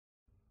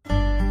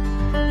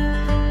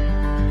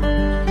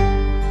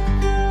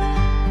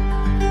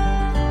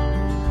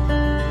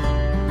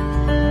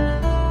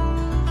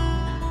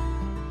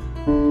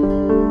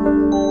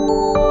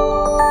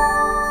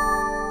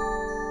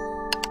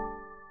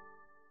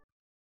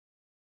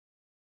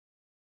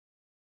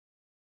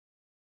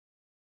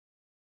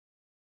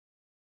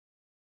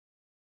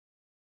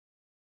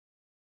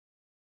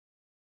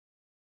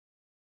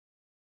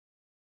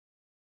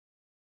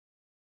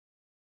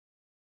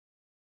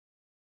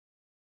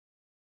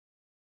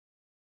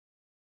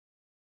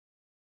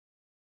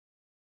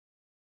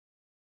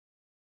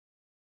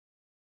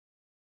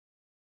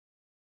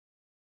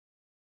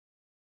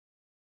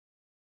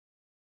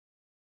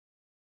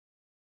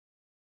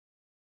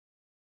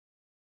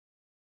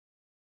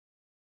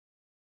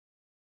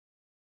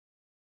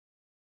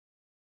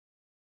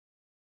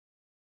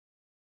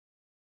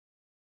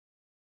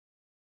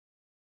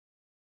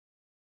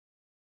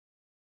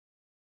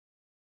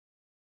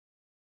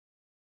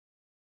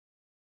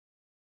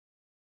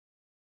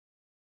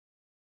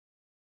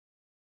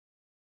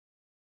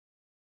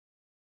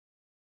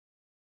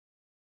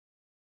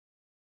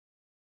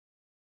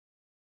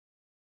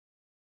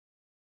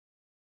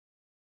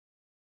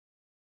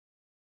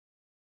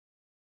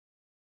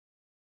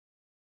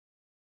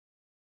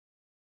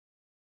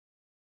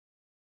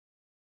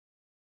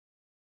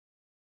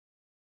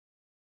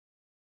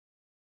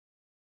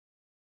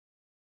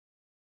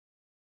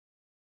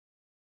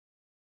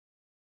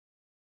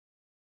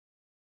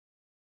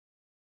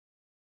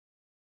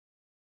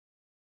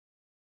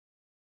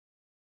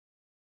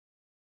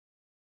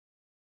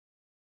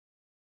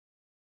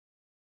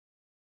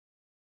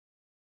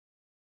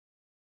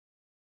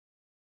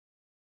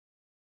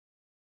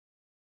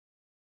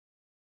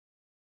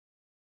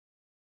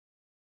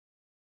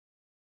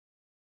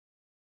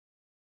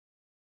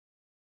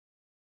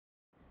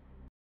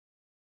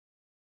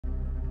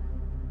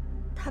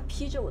他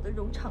披着我的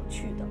戎场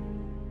去的。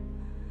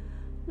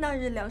那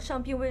日梁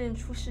上并未认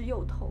出是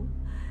幼童，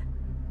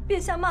便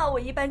像骂我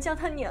一般将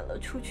他撵了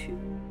出去。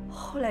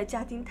后来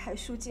家丁抬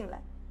书进来，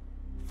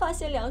发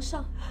现梁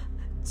上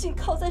竟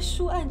靠在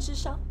书案之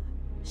上，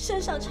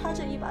身上插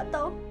着一把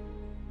刀。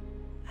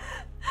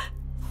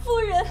夫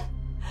人，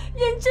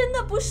人真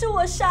的不是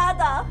我杀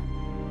的。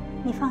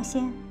你放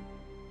心，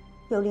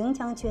有凌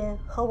将军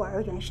和我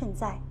儿袁慎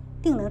在，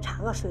定能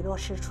查个水落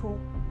石出，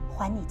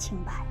还你清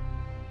白。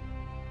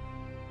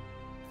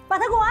把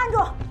他给我按住！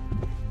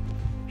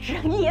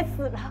人也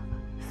死了，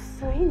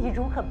随你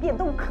如何便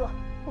都可。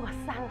我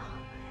三郎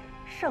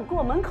上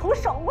过门口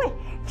守卫，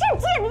只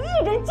见你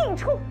一人进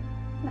出，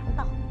难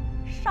道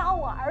杀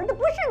我儿的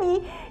不是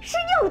你，是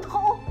幼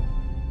童？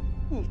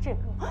你这个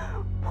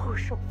不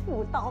守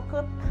妇道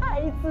和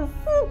太子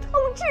私通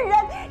之人，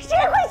谁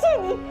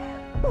会信你？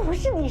不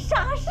是你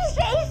杀，是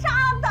谁杀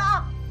的？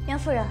袁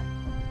夫人，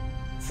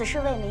此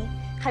事未明，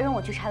还容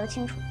我去查个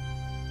清楚。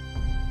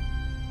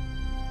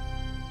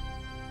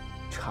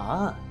查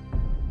案？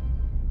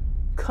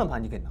看把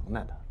你给能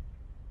耐的！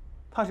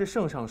怕是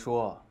圣上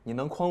说你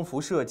能匡扶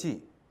社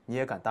稷，你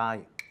也敢答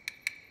应？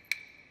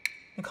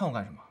你看我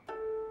干什么？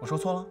我说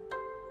错了？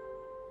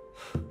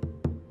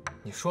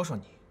你说说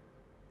你，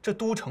这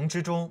都城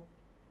之中，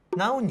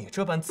哪有你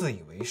这般自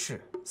以为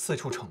是、四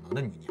处逞能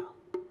的女娘？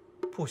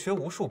不学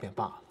无术便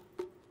罢了，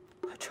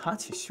还查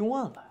起凶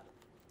案来了。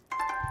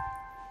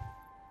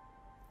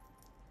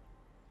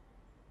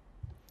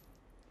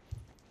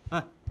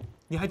哎，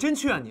你还真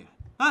去啊你！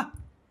哎，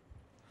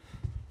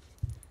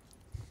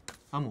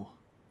阿母，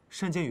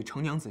善见与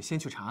程娘子先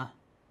去查案，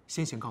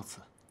先行告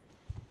辞。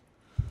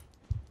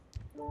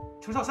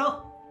程少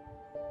商。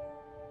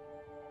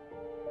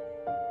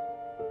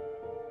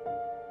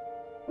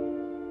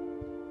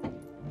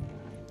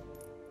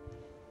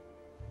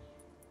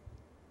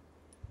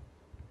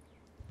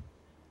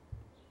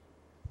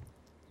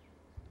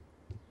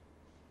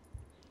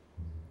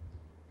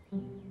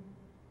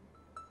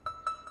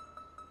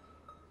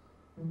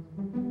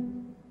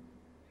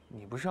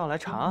你不是要来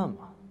查案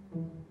吗？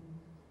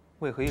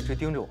为何一直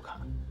盯着我看？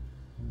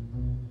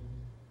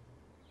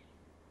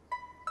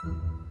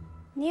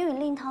你与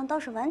令堂倒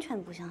是完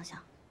全不相像。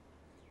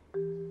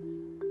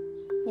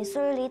你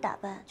素日里打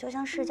扮就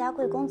像世家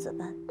贵公子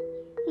般，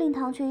令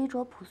堂却衣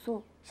着朴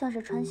素，像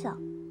是穿孝。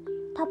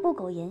他不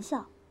苟言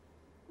笑，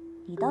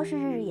你倒是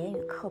日日言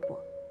语刻薄。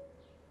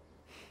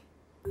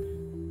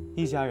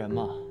一家人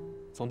嘛，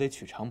总得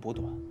取长补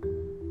短。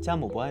家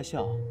母不爱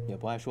笑，也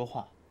不爱说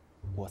话，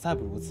我再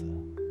不如此，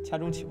家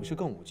中岂不是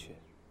更无趣，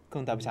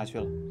更待不下去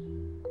了？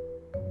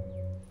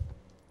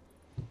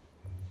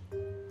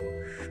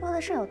说的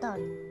是有道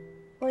理，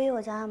我与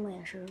我家阿母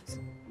也是如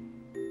此，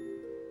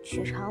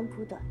取长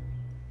补短，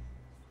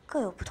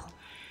各有不同。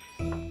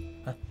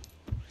哎，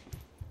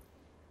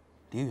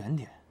离远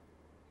点。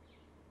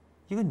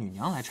一个女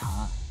娘来查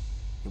案，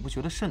也不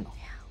觉得瘆得慌？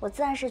我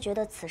自然是觉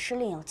得此事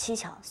另有蹊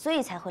跷，所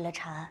以才会来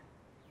查案。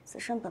子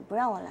申本不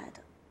让我来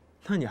的。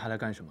那你还来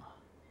干什么？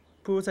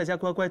不如在家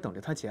乖乖等着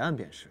他结案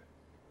便是。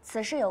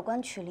此事有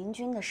关曲灵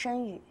君的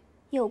声誉，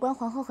也有关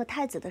皇后和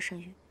太子的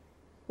声誉。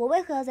我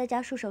为何要在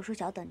家束手束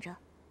脚等着？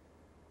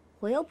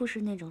我又不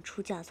是那种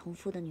出嫁从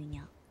夫的女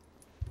娘。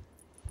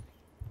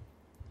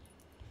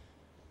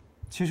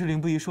其实凌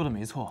不疑说的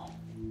没错，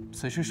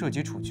此事涉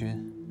及储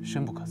君，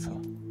深不可测。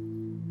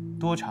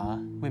多查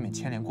未免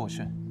牵连过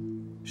甚，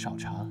少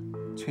查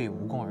却也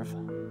无功而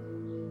返。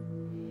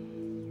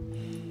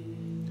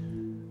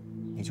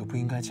你就不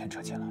应该牵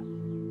扯进来。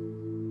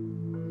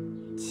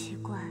奇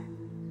怪，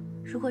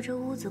如果这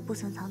屋子不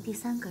曾藏第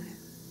三个人，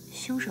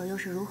凶手又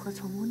是如何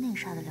从屋内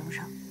杀的梁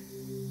上？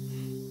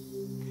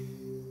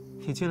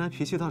你近来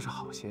脾气倒是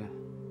好些，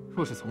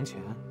若是从前，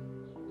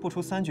不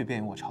出3句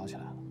便与我吵起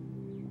来了。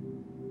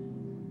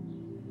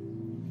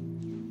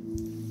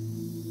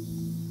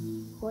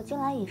我近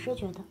来也是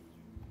觉得，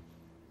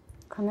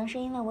可能是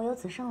因为我有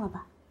子胜了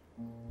吧。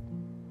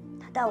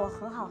他待我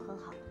很好很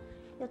好，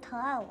又疼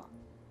爱我。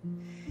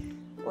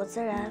我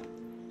自然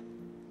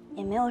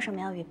也没有什么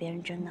要与别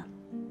人争的，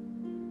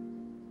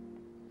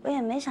我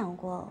也没想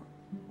过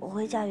我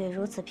会嫁给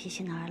如此脾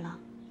性的儿郎。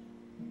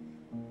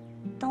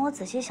但我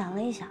仔细想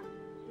了一想，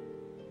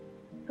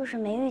若是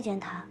没遇见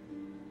他，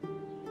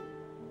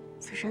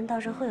此生倒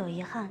是会有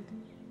遗憾的。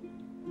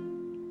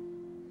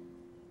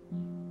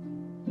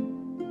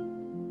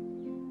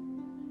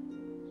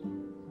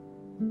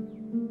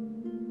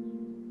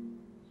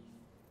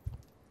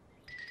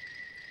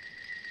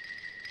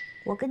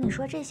我跟你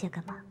说这些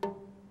干嘛？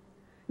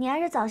你还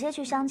是早些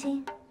去相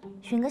亲，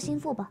寻个心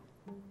腹吧。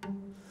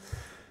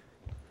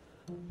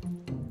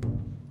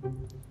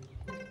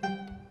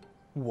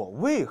我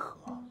为何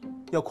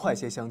要快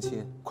些相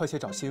亲，快些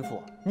找心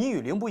腹？你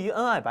与凌不疑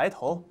恩爱白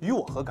头，与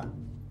我何干？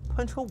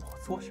攀扯我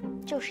做什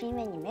么？就是因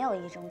为你没有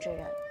意中之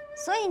人，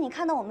所以你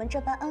看到我们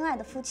这般恩爱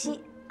的夫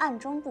妻，暗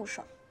中不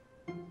爽。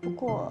不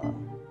过，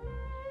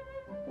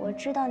我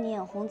知道你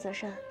眼红子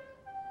胜，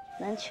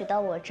能娶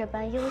到我这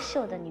般优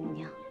秀的女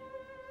娘。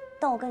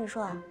但我跟你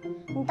说啊，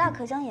你大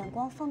可将眼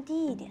光放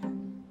低一点，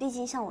毕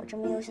竟像我这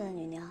么优秀的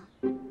女娘，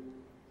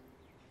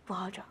不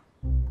好找。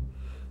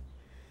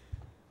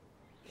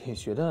你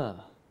觉得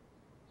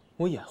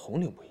我眼红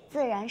凌不疑？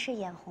自然是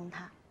眼红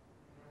她，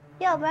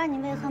要不然你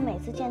为何每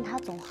次见她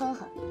总哼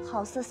哼，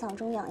好似嗓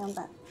中痒痒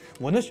般？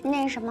我那是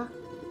那是什么？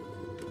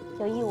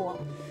有意我？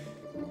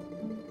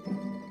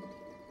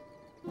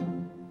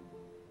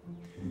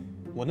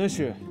我那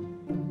是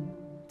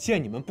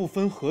见你们不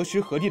分何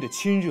时何地的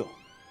亲热，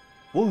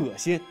我恶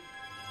心。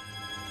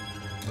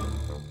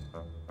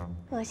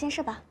恶心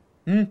是吧？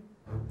嗯。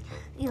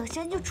恶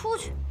心就出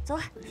去，走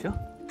开。行，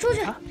出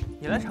去。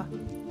你来查，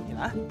你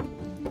来。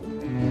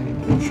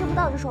吃不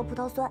到就说葡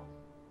萄酸。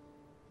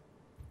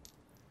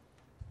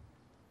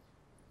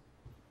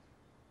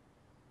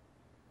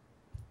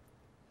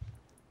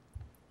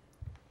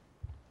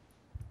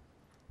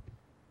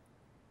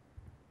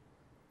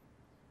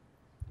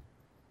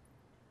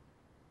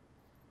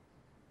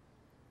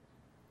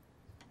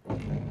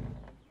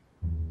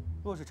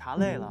若是茶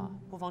累了，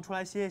不妨出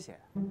来歇歇。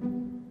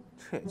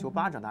这也就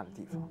巴掌大的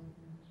地方。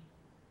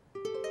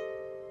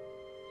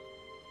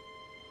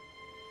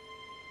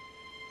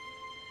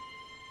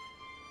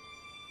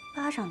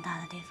巴掌大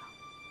的地方。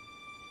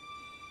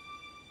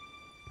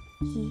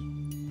1、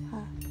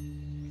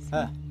2、3、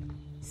哎，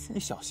你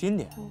小心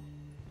点。5、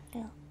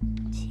6、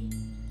7、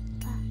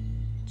8、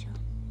9、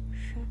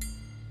10、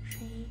11、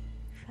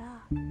12、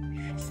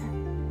13、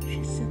14、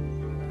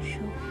15、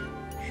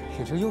16。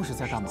你这又是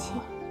在干嘛？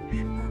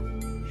 18、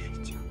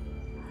19、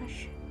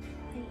20、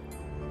21、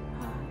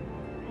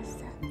22、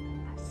23、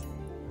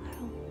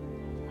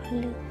25、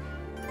26。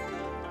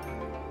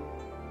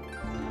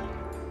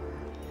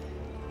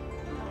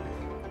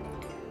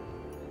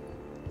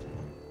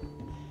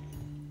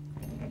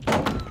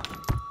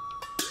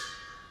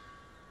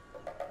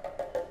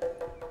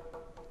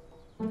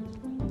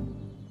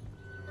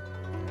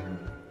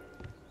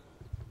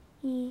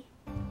1、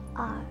2、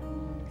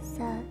3、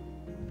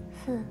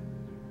4、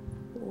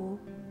5、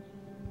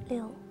6、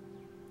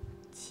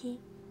7、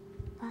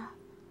8、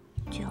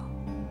9、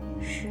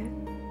10、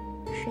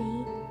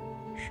11、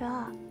12、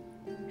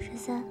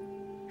13、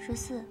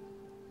14、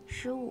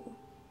15、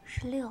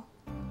16、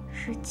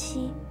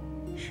17、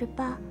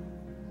18、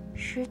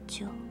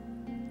19、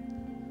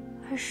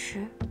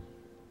20。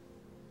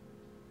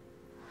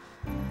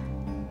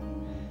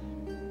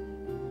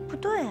不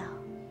对啊，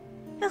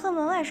为何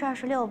门外是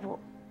26步，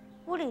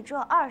屋里只有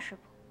20步，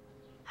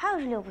还有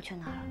这6步去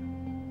哪儿了？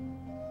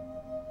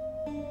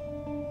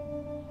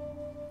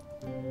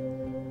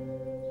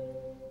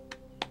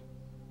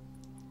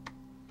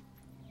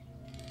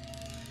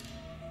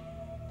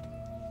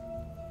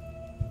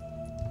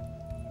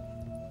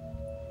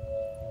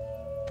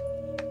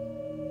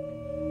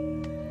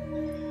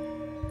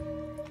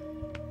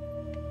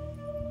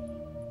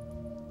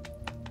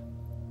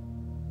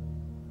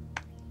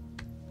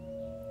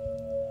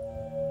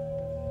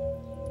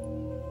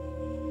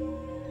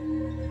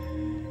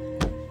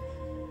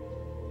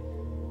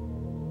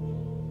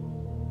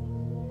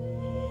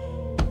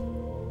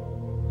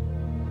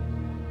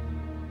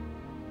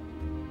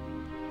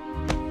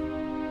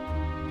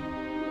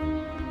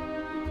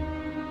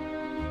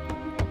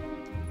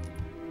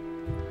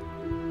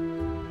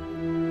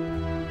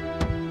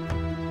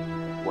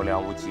我了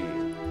无忌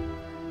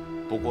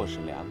不过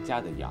是梁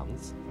家的养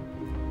子，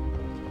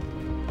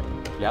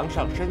梁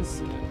上身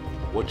死，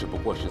我只不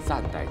过是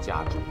暂代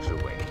家主之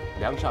位。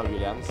梁上与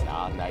梁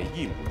霞乃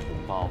异母同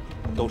胞，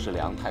都是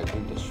梁太公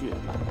的血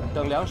脉。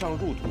等梁上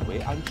入土为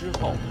安之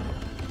后，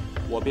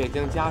我便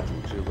将家主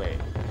之位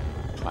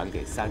传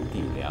给三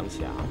弟梁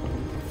霞。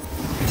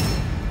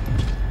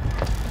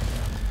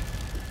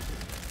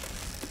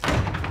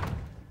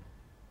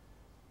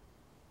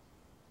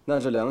那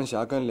这梁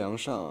霞跟梁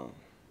上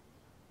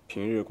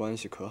平日关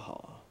系可好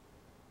啊？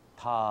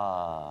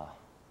他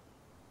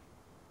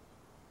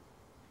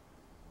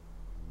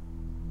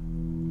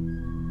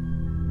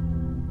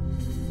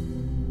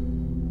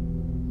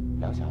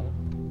梁霞呢？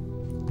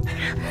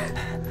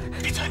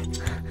闭嘴！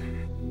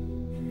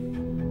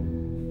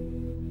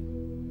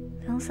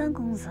梁三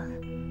公子，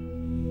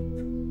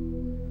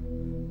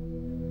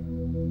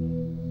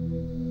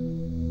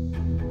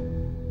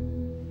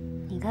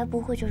你该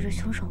不会就是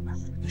凶手吧？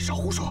你少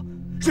胡说，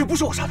这不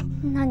是我杀的。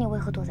那你为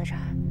何躲在这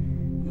儿，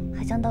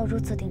还将刀如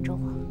此顶着我？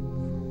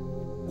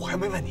我还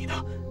没问你呢，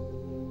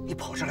你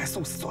跑这来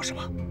送死做什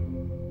么？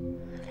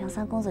梁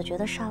三公子觉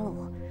得杀了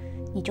我，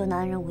你就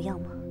男人无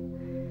恙吗？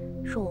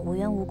若我无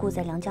缘无故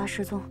在梁家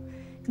失踪，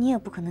你也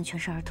不可能全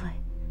身而退。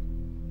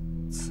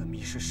此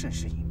密室甚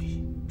是隐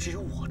蔽，只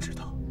有我知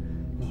道。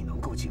你能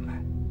够进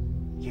来，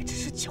也只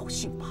是侥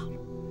幸罢了。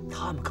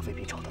他们可未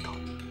必找得到。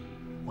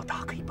我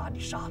大可以把你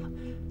杀了，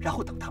然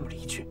后等他们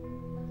离去，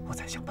我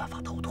再想办法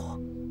逃脱。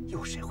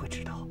有谁会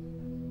知道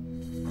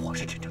我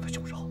是真正的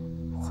凶手？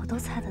我都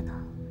猜得到，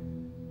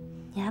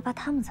你还怕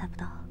他们猜不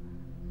到？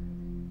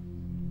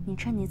你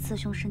趁你次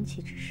兄生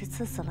气之时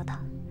刺死了他，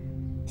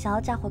想要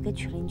嫁祸给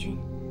曲灵君。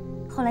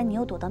后来你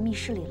又躲到密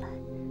室里来，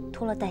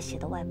脱了带血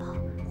的外袍，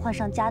换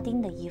上家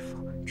丁的衣服，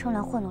乘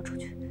凉混了出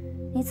去。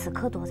你此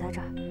刻躲在这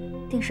儿，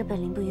定是被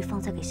凌不疑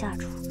放菜给吓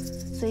住，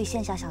所以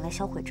现下想来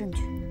销毁证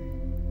据，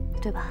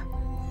对吧？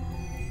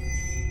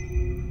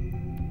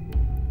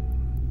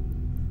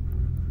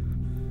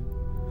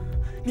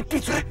你闭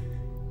嘴！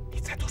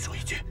你再多说一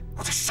句，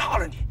我就杀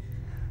了你！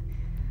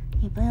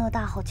你本有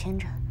大好前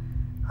程，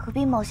何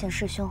必冒险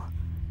弑兄？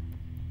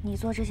你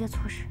做这些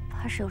错事，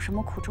怕是有什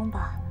么苦衷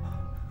吧？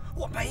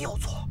我没有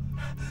错，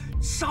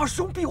是二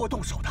兄逼我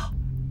动手的。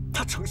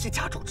他承袭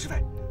家主之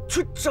位，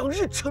却整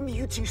日沉迷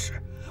于金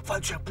石，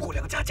完全不顾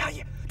梁家家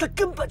业。他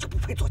根本就不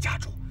配做家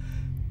主。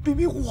明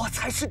明我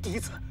才是嫡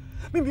子，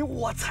明明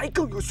我才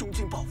更有雄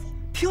心抱负，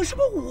凭什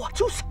么我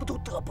就什么都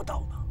得不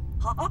到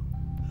呢？啊！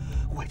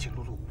我已经碌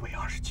碌无为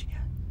20几年，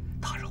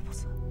他若不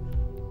死，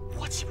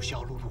我岂不是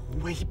要碌碌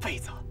无为一辈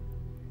子？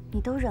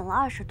你都忍了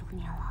20多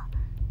年了，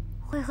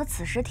为何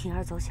此时铤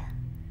而走险？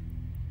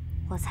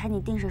我猜你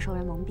定是受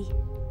人蒙蔽。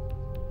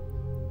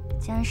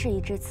既然事已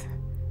至此，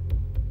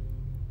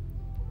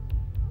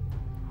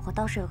我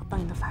倒是有个帮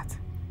你的法子。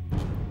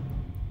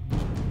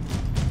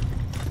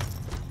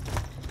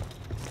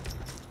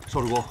少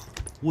主公，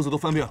屋子都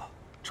翻遍了，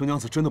程娘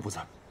子真的不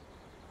在。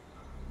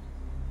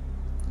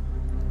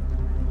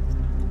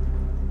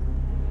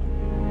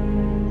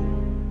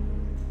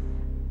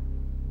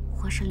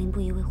我是凌不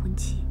疑未婚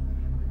妻，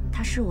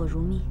她视我如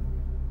命，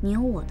你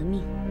用我的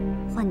命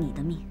换你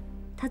的命，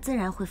她自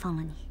然会放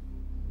了你，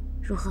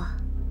如何？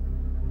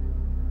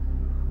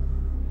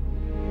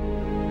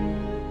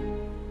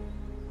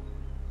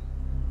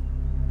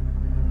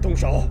动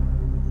手，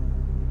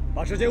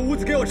把这间屋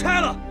子给我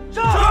拆了！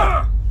是。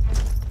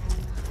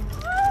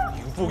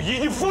凌不疑，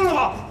你疯了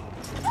吗？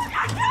不可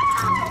拆！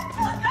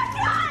不可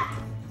拆！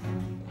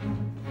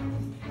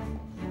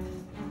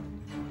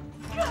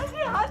这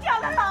是好叫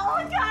的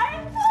老宅，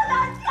不能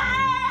拆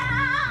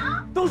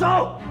啊！动手！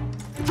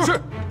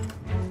是。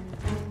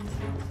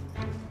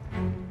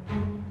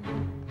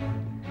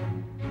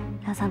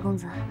梁三公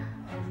子，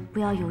不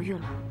要犹豫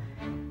了，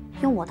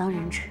用我当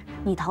人质，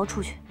你逃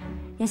出去。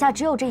眼下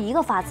只有这一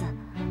个法子。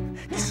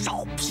你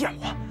少骗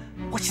我！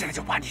我现在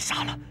就把你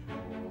杀了，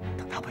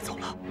等他们走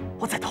了，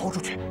我再逃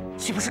出去，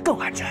岂不是更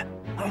安全？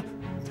啊！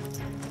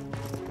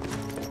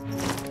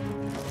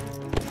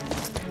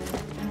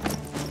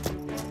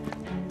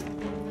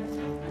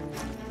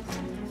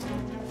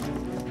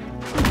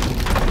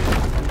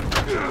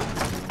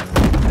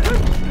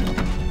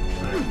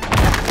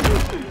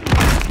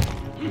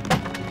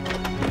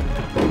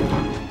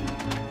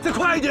再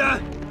快一点！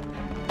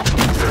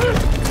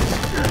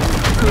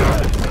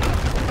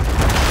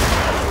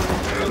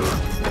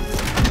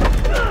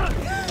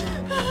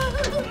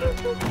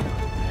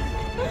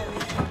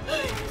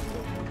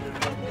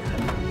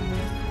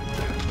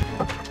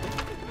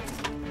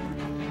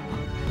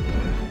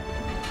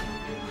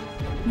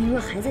你若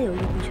还在犹豫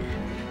不决，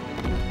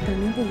等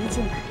凌不疑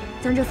进来，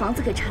将这房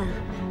子给拆了，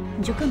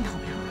你就更逃不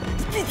了了。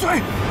你闭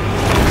嘴！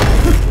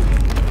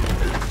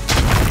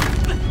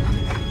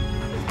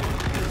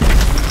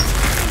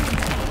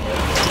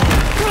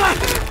过来！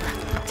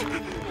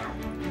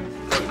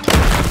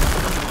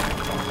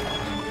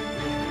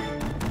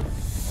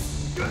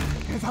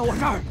别在我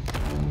这儿！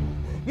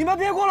你们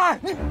别过来！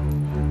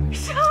你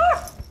婶儿，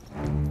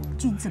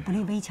君子不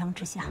立危墙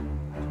之下。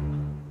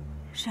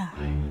婶儿，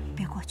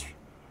别过去。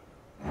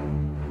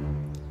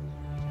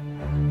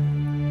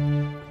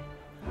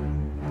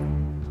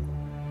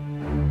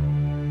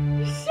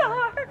婶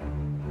儿，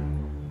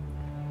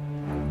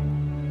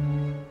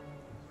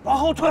往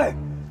后退，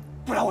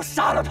不然我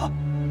杀了他！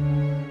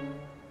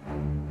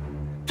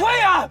退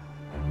呀！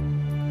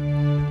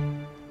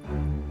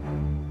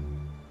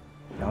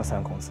梁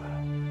三公子，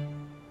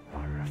把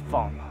人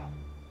放了。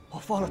我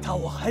放了他，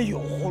我还有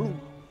活路吗？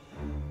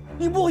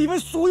你莫以为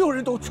所有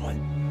人都蠢？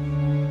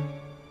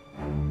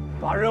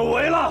把人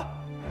围了！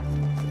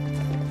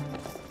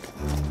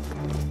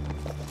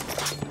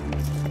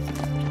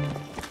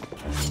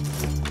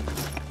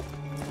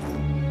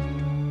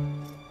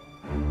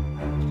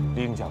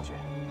凌将军，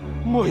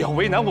莫要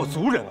为难我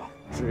族人啊！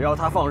只要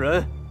他放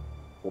人，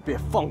我便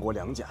放过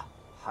梁家，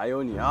还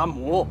有你阿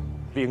母。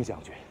凌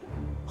将军，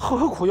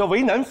何苦要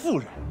为难妇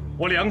人？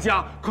我梁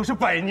家可是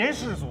100年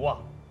氏族啊！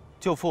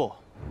舅父，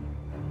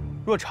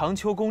若长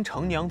秋宫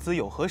程娘子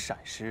有何闪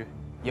失，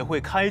也会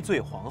开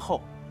罪皇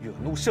后，惹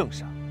怒圣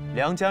上，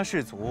梁家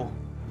氏族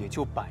也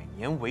就100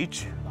年为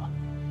止了。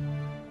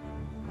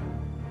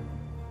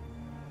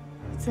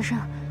子胜，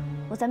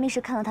我在密室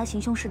看到他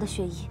行凶时的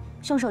血衣，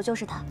凶手就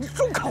是他。你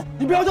住口！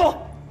你不要动！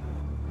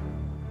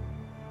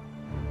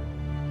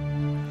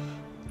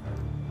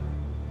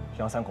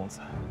梁三公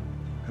子，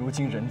如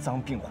今人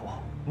赃并获，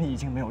你已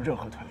经没有任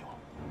何退路。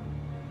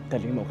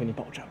但林某跟你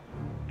保证，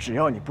只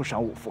要你不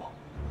伤五父，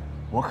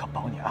我可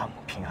保你阿母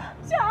平安。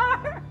婶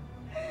儿，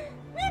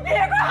你别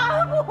怪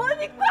阿母，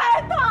你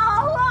快逃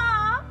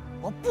啊！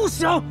我不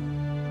想，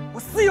我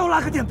死有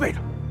那个店背着。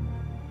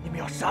你们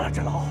要杀了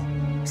这老虎，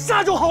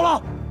杀就好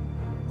了，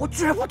我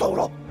绝不动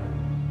容。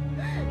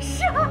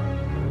杀！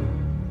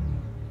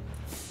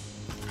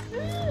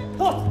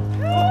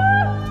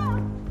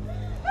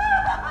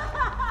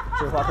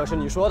这话可是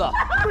你说的？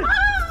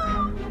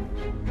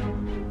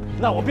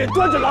那我便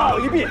端着老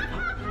耳一臂，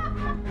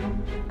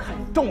看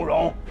你动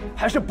容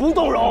还是不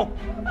动容。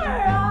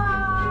儿啊！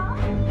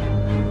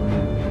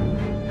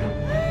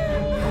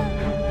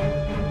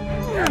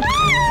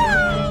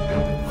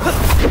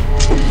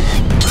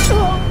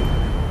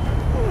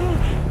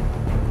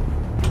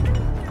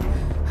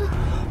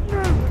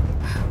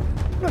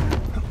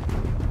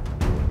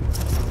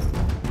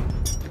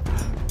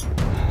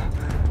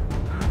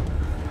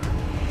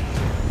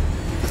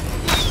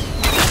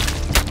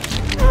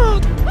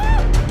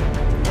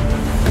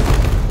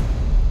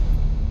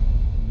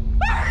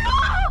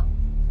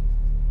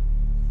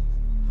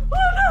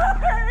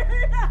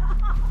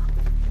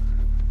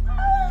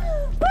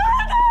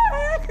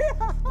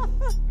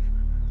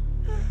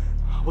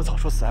 我早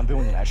说此案不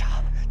用你来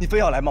查，你非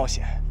要来冒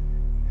险。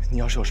你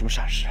要是有什么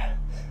闪失，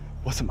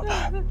我怎么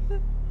办？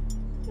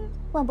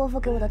万伯父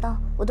给我的刀，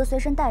我都随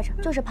身带着，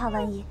就是怕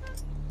万一。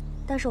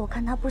但是我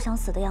看他不想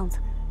死的样子，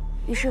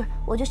于是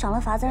我就想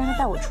了法子让他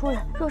带我出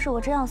来。若是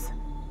我这样死，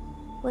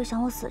我也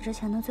想我死之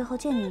前能最后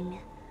见你一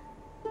面。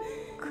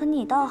可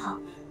你倒好，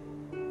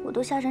我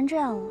都吓成这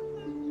样了，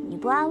你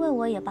不安慰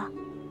我也罢，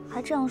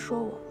还这样说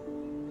我。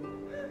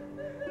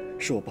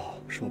是我不好，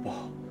是我不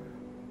好，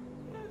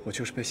我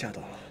就是被吓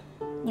到了。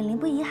 你凌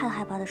不疑还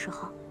害怕的时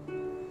候，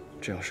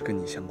只要是跟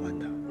你相关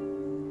的，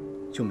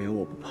就没有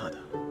我不怕的。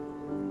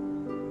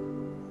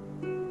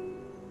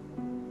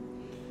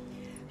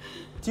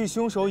既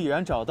凶手已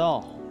然找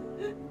到，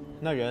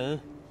那人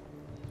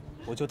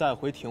我就带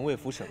回廷尉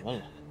府审问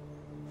了。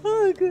好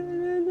可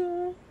怜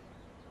啊！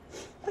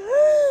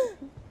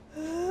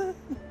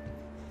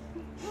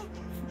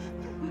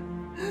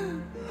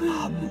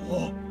阿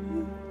母，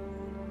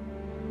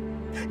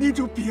你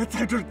就别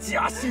在这儿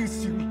假惺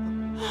惺了。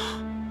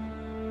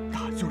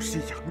 他就是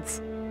养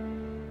子，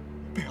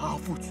被阿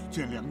父举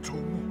荐凉州牧。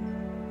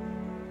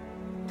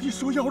你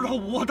说要让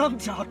我当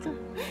家主，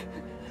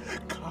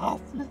可阿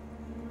父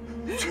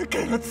却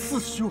给了次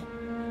兄。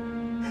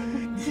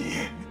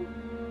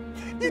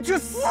你却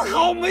丝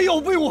毫没有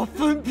为我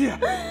分辨。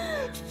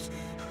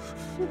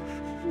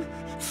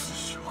次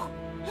兄，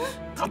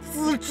他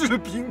资质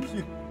平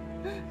平，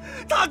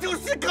他就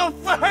是个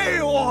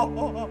废物。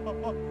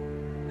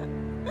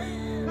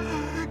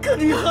可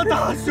你和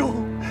大兄。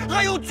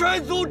 还有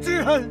全族之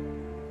人，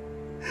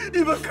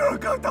你们个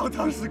个当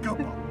他是个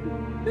宝，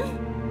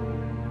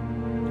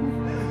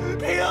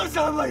凭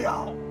什么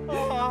呀？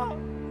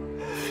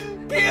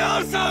凭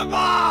什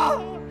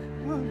么？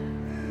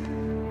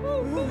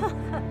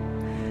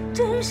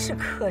真是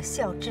可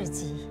笑至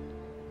极！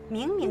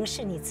明明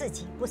是你自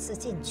己不思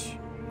进取，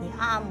你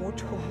阿母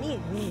宠溺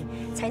于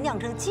你，才酿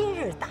成今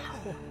日大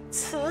祸。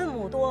慈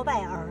母多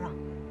败儿啊！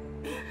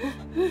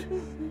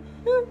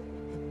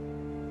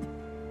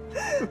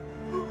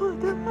我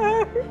的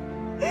儿，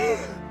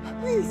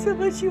你怎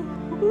么就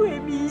不会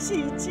迷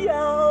信教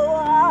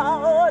啊，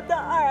我的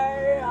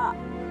儿啊！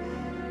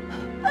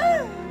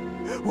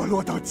我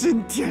落到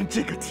今天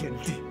这个田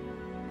地，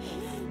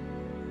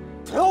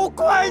都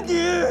怪你！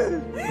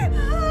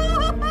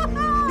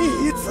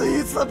你一次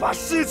一次把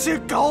事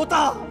情搞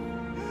大，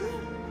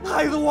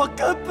害得我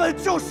根本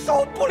就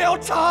收不了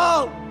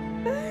场。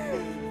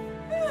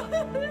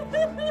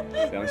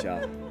梁霞。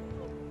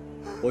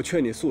 我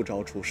劝你速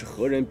招出是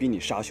何人逼你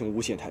杀兄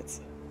诬陷太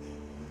子，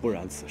不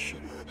然此事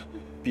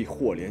必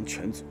祸连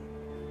全族。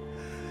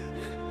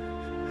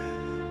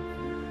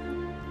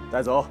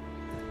带走。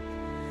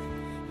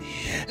你。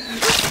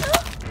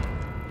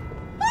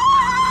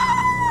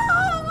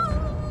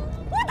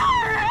我的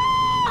儿啊！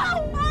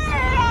儿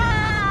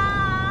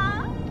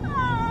啊！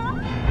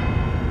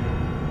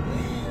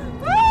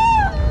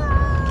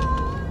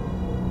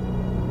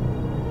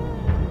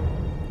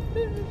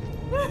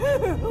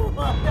我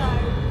的儿。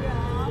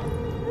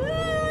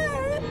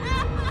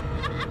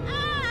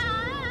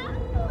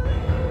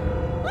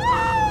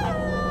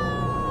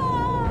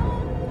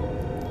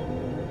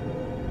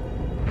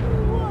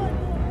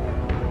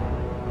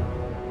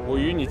 我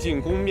与你进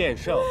宫面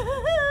圣，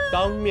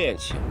当面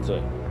请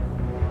罪。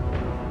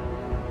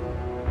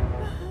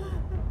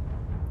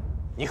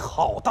你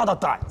好大的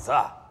胆子！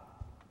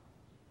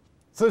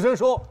子申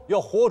说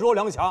要活捉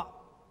梁霞，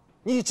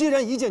你既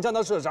然一箭将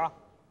他射杀，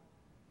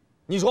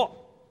你说，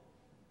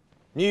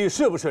你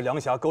是不是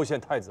梁霞勾陷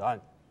太子案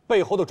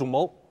背后的主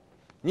谋？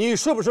你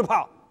是不是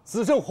怕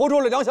子申活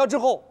捉了梁霞之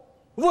后，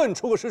问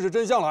出个事实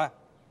真相来？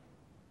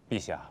陛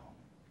下，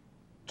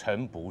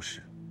臣不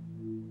是。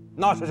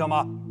那是什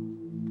么？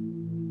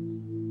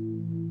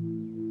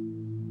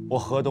 我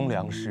河东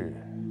梁氏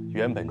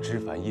原本枝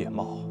繁叶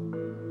茂，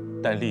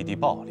但立地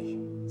暴力，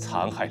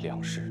残害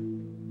梁氏。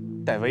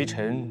待微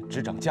臣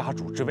执掌家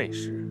主之位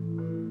时，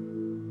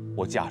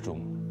我家中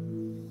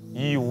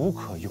已无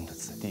可用的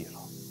子弟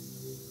了。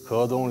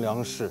河东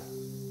梁氏，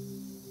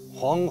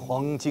煌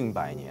煌近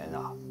100年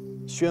啊，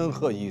煊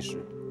赫一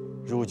时，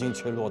如今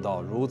却落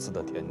到如此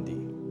的田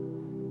地，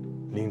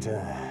令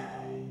朕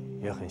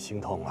也很心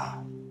痛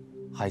啊。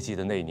还记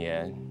得那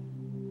年，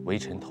微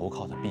臣投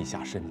靠的陛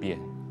下身边。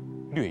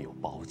 略有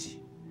薄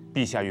绩，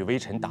陛下与微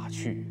臣打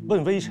趣，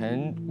问微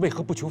臣为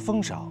何不求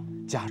封赏，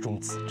家中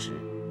子侄，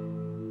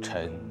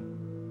臣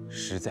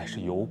实在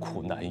是有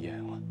苦难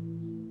言啊。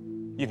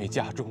因为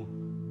家中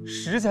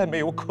实在没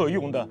有可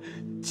用的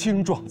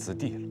青壮子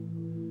弟了。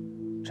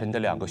臣的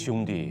2个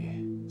兄弟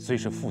虽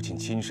是父亲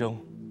亲生，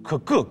可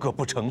个个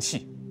不成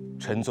器。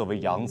臣作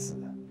为养子，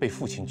被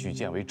父亲举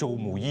荐为州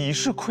牧，已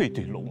是愧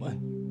对隆恩。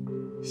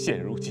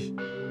现如今，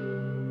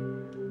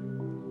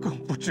更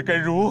不知该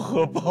如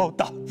何报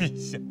答陛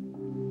下。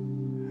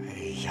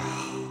哎呀，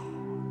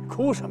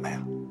哭什么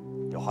呀？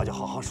有话就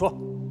好好说，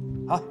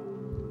啊！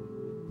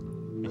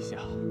陛下，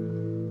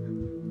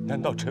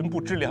难道臣不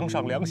知梁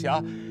上梁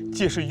下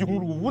皆是庸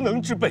碌无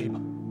能之辈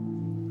吗？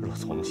若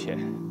从前，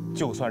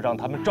就算让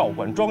他们照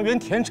管庄园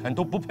田产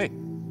都不配。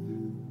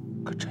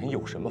可臣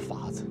有什么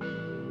法子？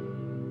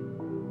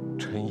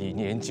臣已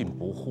年近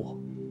不惑，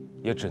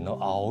也只能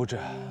熬着、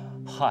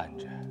盼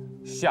着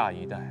下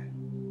一代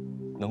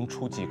能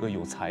出几个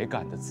有才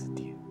干的子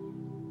弟。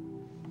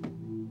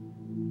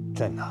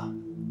朕呐，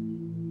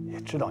也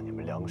知道你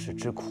们梁氏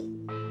之苦，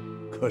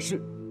可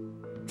是，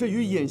这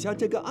与眼下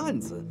这个案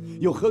子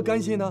有何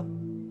干系呢？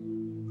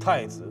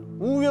太子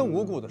无缘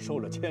无故的受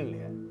了牵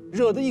连，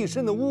惹得一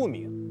身的污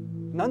名，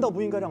难道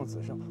不应该让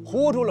子胜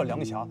活捉了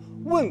梁霞，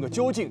问个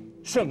究竟，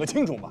审个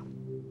清楚吗？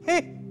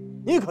嘿，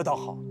你可倒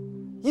好，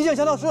一箭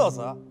将他射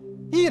死，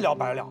一了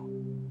百了。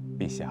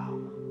陛下，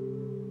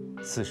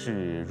此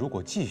事如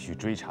果继续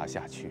追查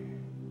下去，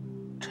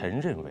臣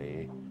认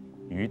为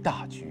于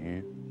大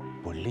局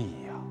不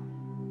利呀。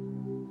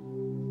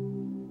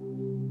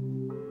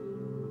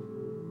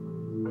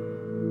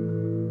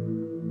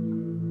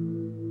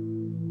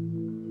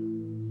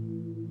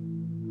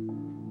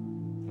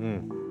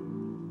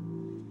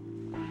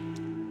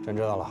朕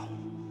知道了，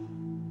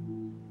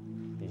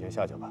你先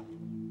下去吧。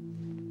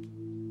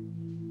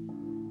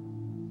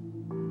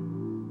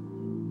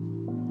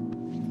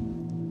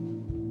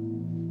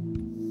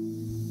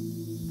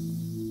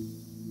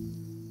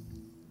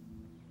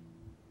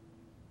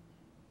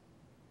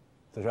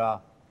子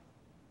胜，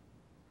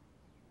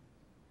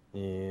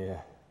你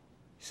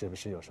是不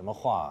是有什么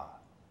话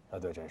要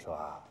对朕说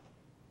啊？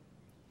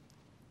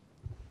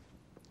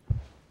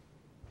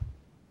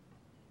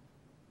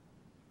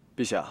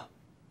陛下，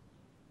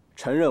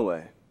臣认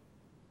为，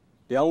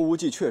梁无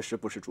忌确实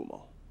不是主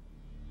谋。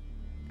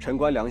臣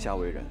观梁霞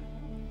为人，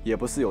也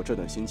不似有这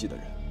等心计的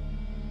人。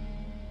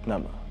那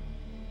么，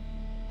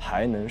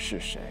还能是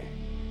谁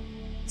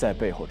在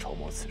背后筹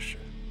谋此事？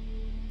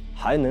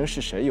还能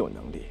是谁有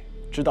能力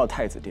知道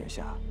太子殿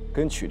下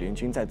跟曲灵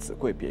君在子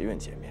贵别院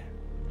见面？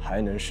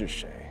还能是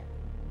谁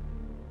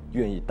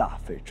愿意大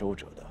费周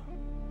折的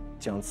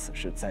将此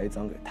事栽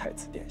赃给太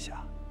子殿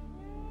下，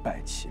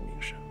败其名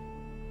声？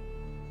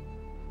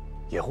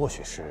也或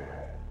许是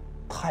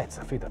太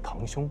子妃的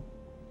堂兄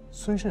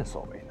孙慎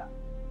所为呢。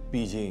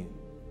毕竟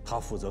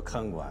他负责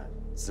看管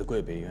子贵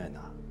别院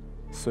呢。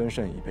孙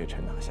慎已被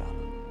臣拿下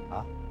了。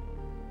啊？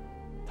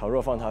倘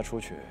若放他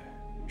出去，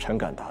臣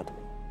敢打赌，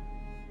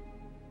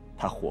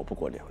他活不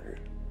过2日。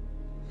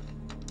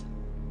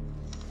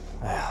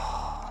哎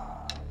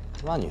呀，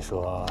那你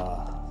说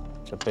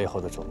这背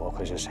后的主谋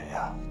会是谁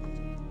呀？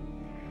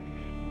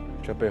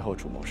这背后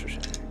主谋是谁？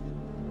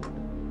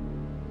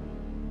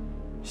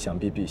想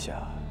必陛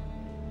下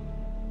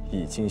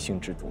已经心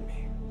知肚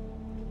明。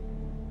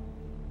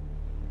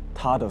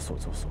他的所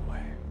作所为，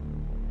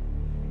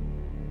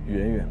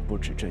远远不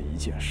止这一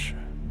件事。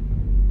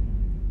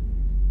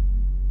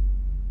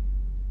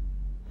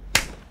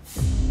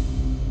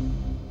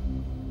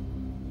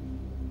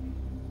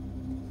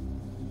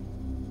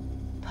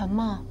疼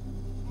吗？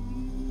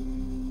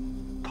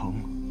疼。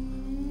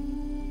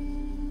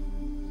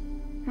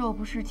若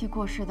不是替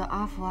过世的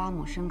阿父阿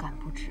母深感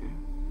不值，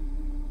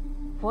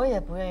我也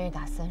不愿意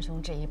打三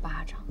兄这一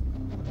巴掌。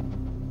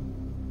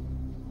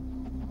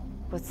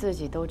我自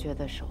己都觉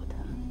得手疼。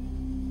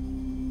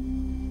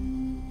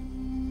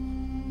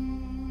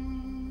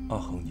阿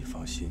恒，你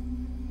放心，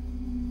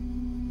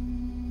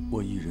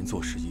我一人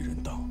做事一人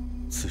当，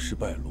此事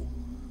败露，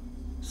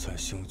三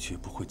兄绝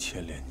不会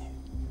牵连你。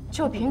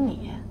就凭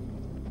你，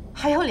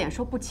还有脸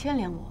说不牵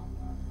连我？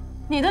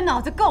你的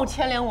脑子够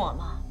牵连我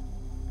吗？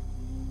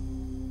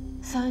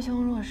三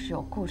兄若是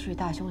有过去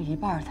大兄1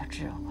半的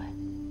智慧，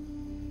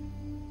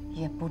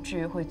也不至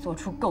于会做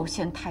出构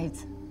陷太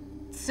子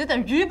此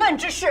等愚笨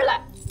之事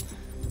来。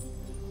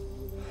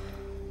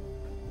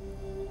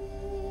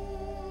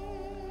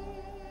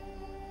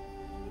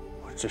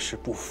我只是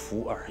不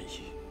服而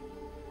已。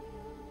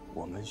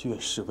我们岳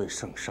氏为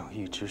圣上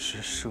一直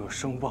是舍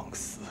生忘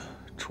死，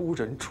出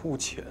人出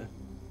钱，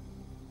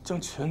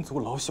将全族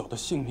老小的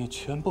性命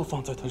全部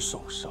放在他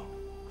手上，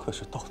可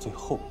是到最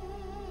后，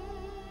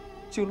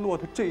竟落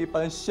得这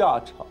般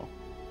下场。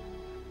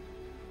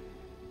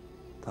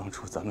当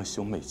初咱们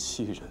兄妹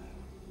7人，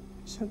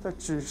现在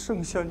只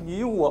剩下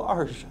你我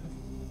2人，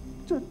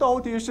这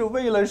到底是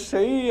为了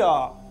谁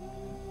呀？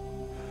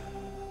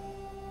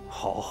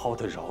好好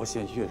的饶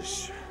县岳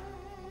氏，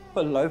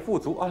本来富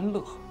足安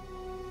乐，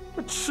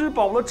这吃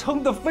饱了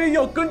撑的，非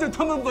要跟着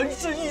他们文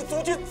氏一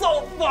族去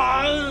造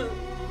反。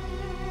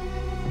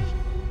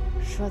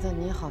是说的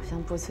你好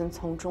像不曾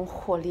从中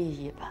获利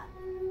一般。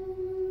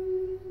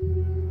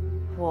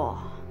我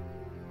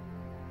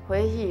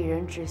为一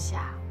人之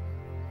下，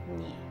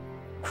你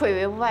愧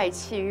为外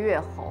戚越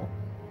侯，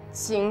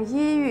锦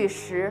衣玉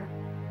食，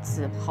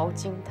紫袍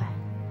金带，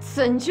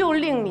怎就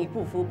令你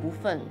不服不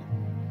忿了？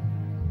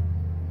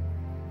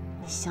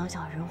你想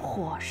想人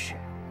霍氏，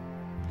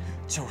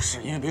就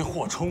是因为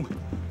霍冲，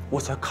我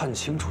才看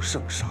清楚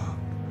圣上。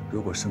如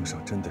果圣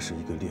上真的是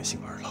一个烈性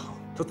儿郎，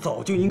他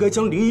早就应该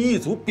将灵异一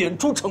族贬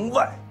出城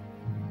外，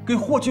给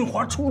霍俊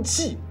华出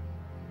气。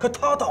可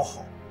他倒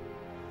好，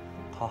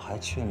他还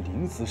劝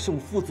林子胜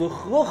父子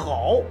和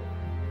好。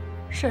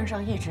圣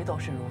上一直都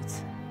是如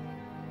此，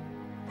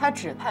他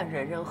只盼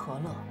人人和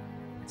乐，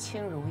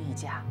亲如一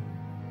家。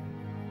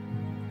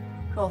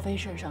若非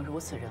圣上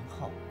如此仁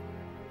厚，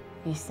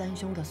你三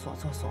兄的所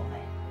作所为，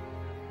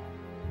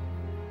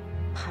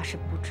怕是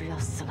不知要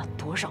死了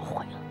多少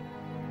回了。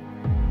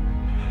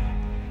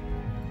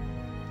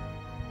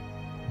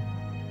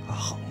阿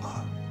恒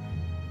啊，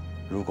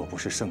如果不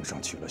是圣上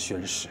娶了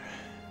宣氏，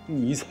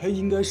你才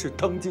应该是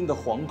当今的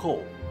皇后，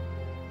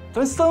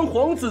咱三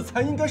皇子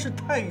才应该是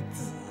太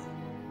子。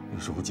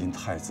如今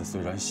太子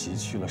虽然洗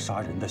去了杀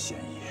人的嫌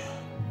疑，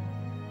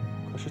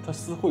可是他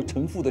私会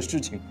臣妇的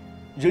事情，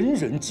人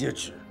人皆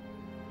知，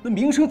那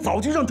名声早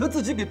就让他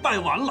自己给败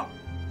完了。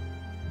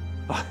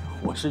哎，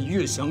我是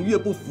越想越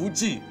不服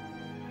气。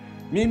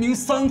明明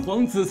三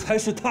皇子才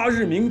是他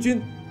日明君，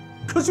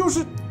可就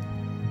是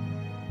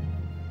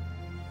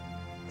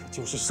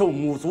受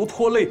母族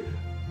拖累，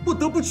不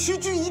得不屈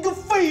居一个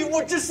废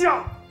物之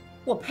下。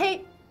我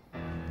呸！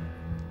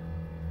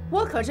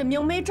我可是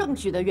明媒正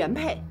娶的原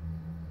配，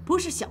不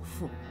是小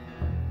妇。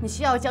你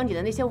需要将你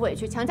的那些委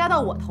屈强加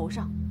到我头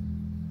上。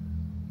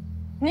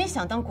你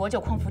想当国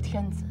舅匡扶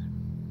天子，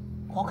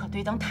我可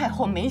对当太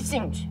后没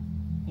兴趣。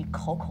你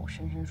口口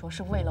声声说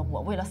是为了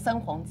我，为了三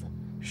皇子，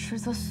实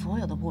则所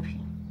有的不平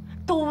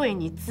都为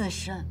你自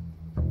身。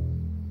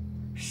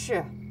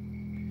是，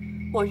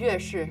我岳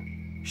氏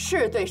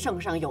是对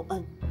圣上有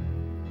恩，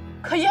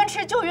可延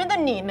迟救援的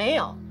你没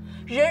有。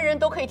人人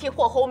都可以替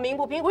霍侯鸣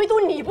不平，唯独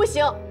你不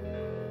行。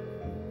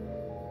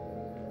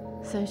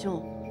三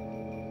兄，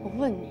我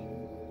问你，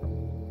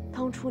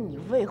当初你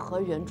为何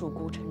援助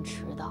孤臣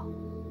迟到？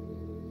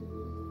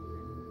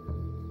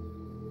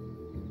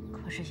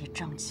可是以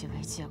瘴气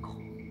为借口，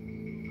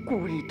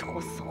故意拖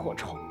死霍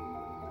冲。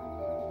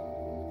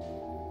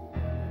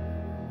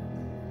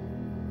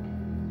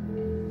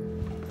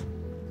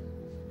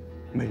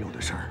没有的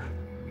事儿。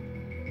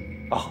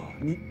啊，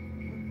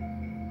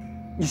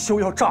你休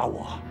要诈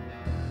我！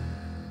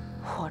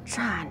我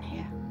诈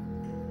你？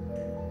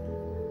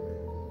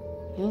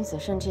林子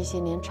胜这些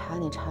年查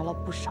你查了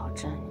不少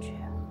证据，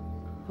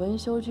文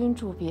修君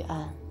铸币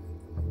案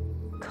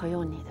可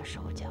有你的手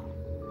脚？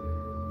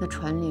那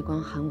传力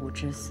官韩武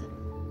之死，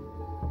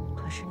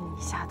可是你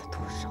下的毒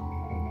手？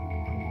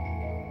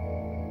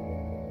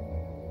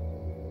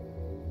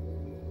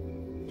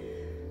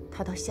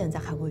他到现在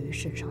还未与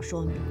圣上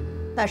说明，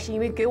那是因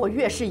为给我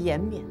岳氏颜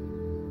面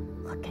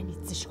和给你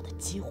自首的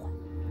机会。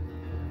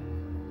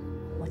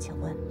我且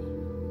问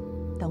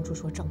你，当初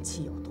说瘴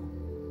气有毒，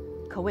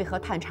可为何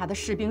探查的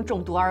士兵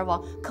中毒而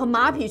亡，可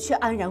马匹却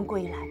安然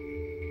归来？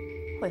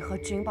为何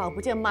军报不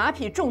见马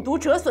匹中毒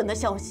折损的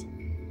消息？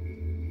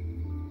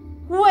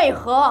为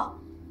何？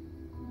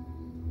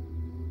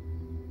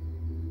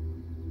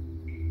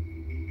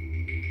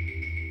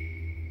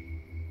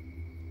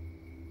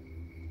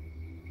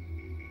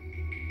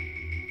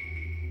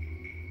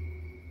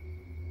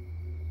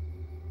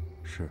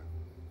是。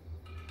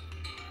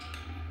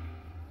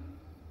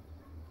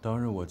当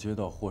日我接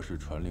到霍氏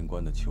传令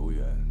官的求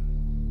援，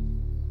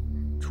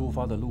出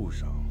发的路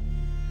上，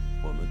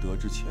我们得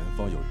知前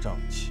方有瘴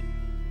气，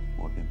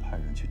我便派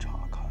人去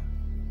查看。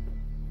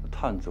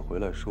探子回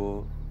来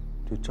说，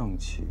这瘴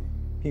气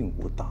并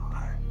无大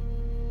碍。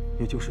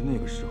也就是那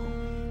个时候，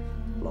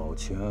老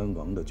钱安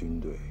王的军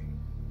队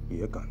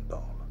也赶到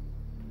了。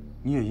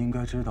你也应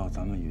该知道，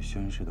咱们与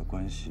宣氏的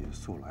关系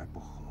素来不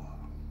和。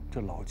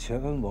这老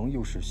钱安王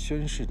又是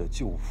宣氏的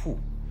舅父，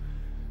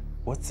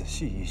我仔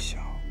细一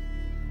想，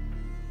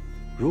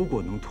如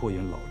果能拖延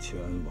老钱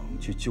安王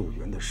去救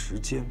援的时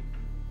间，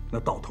那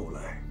到头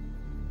来，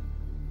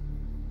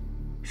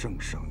圣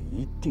上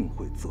一定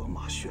会责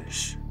骂宣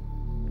氏。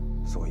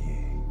所以，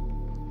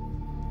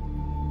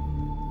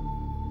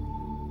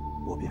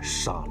我便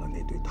杀了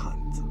那对探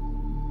子。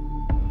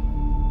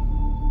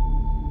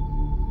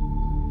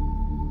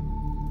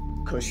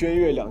可宣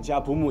岳两家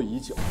不睦已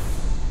久，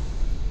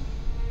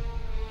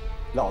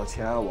老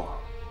钱安王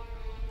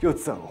又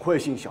怎会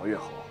信小越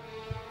侯？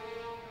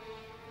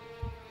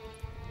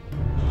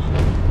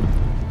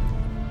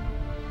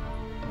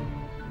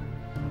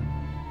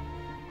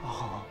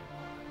啊！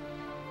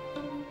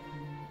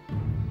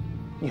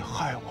你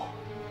害我！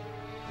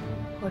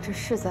我这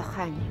是在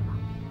害你吗？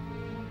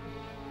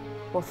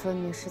我分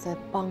明是在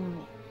帮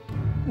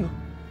你。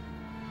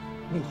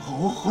你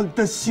好狠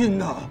的心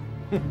呐！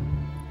哼！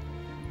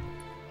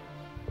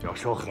要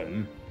说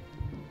狠，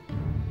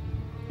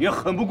也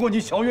狠不过你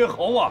小越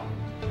侯啊！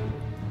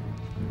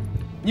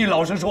你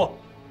老实说，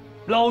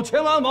老钱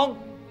安王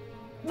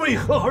为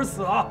何而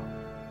死啊？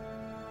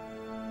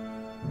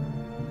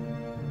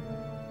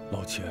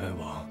老钱安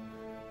王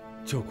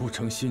救顾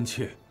城心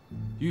切，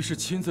于是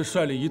亲自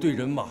率领一队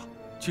人马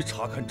去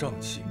查看瘴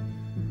气。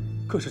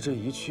可是这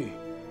一去，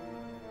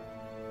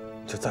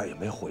就再也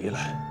没回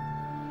来。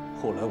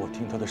后来我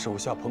听他的手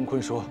下彭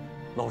坤说，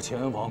老钱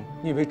安王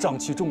因为瘴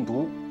气中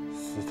毒，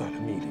死在了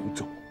密林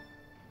中。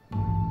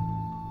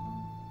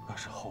可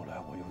是后来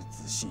我又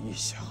仔细一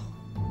想，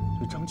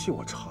这瘴气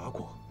我查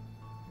过，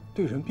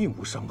对人并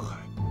无伤害，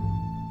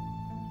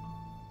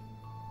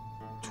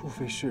除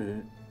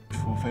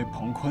非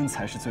彭坤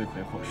才是罪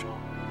魁祸首，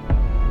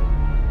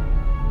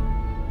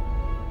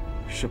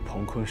是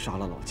彭坤杀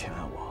了老钱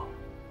安王，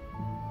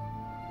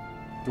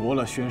夺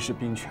了宣室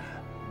兵权。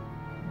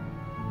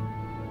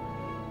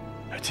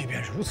即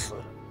便如此，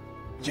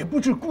也不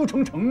至孤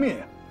城成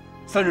灭。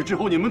3日之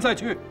后你们再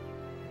去，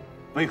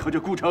为何这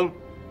孤城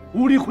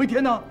无力回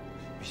天呢？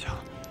陛下，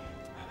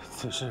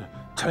此事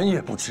臣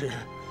也不知。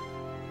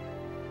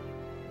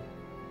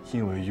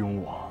因为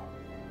雍王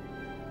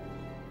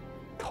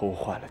偷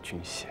换了军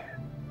衔。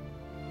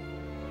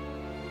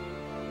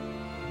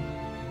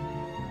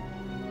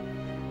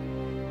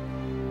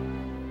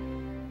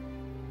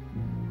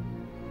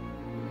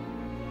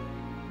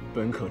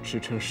本可支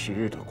撑10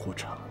日的孤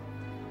城，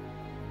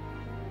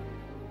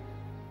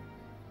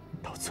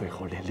到最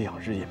后连2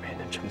日也没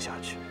能撑下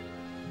去。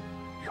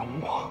雍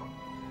王，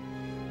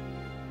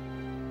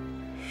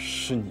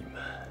是你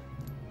们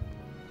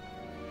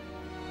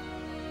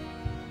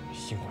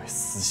因为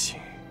私心，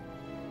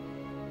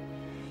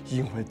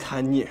因为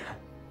贪念，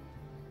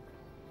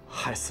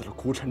害死了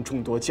孤城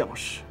众多将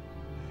士，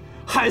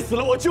害死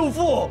了我舅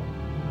父。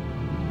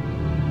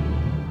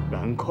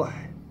难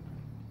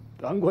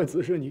怪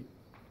此事你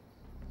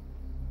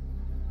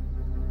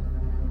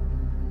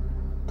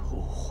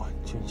偷换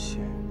军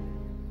衔。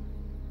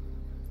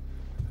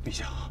陛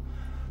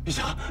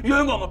下，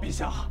冤枉啊！陛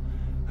下，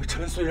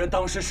臣虽然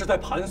当时是在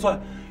盘算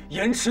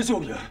延迟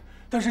救援，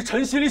但是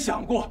臣心里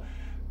想过，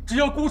只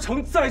要孤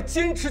城再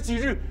坚持几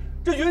日，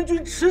这援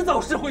军迟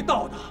早是会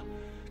到的。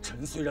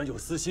臣虽然有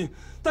私心，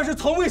但是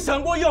从未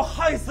想过要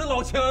害死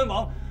老钱安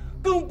王，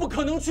更不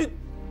可能去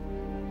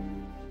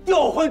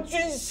调换军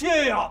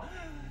械呀！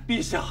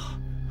陛下，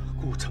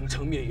孤城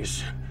成灭一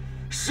事，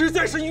实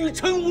在是与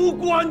臣无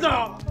关的。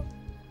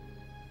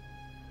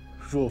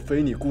若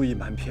非你故意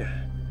瞒骗，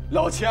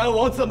老钱安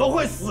王怎么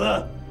会死？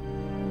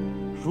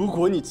如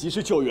果你及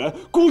时救援，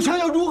孤城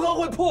又如何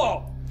会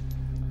破？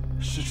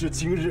时至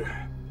今日，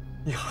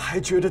你还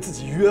觉得自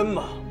己冤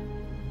吗？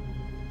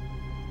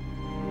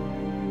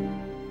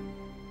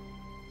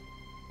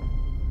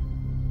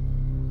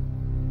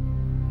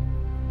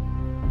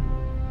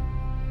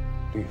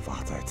律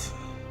法在此，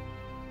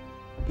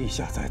陛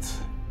下在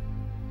此，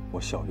我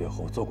小月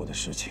后做过的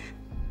事情，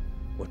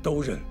我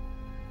都认。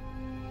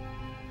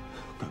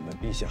敢问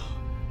陛下，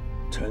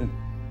臣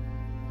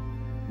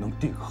能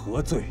定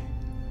何罪？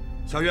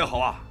小月侯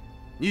啊，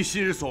你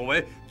昔日所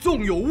为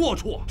纵有龌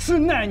龊，是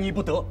奈你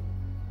不得。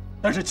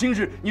但是今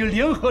日你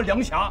联合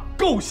梁侠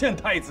构陷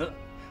太子，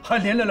还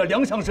连累了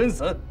梁相身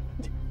死，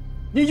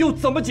你又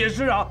怎么解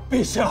释啊？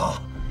陛下，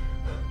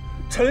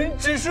臣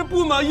只是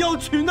不满要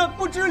娶那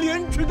不知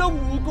廉耻的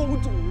五公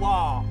主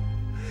啊，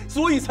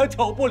所以才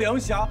挑拨梁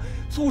侠，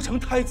促成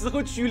太子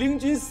和举灵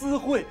君私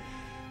会。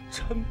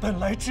臣本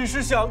来只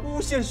是想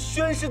诬陷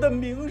宣室的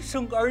名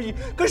声而已，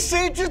可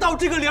谁知道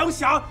这个梁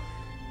侠，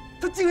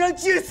他竟然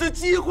借此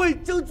机会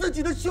将自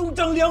己的兄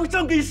长梁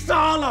上给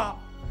杀了。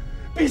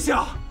陛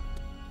下，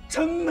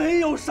臣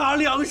没有杀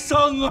梁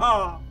上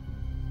啊。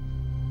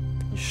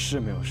你是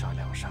没有杀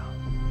梁上，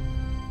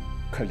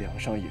可梁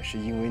上也是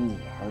因为你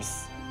而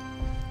死。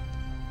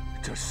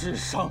这世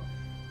上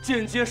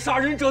间接杀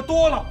人者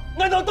多了，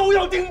难道都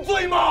要定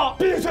罪吗？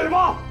闭嘴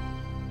吧！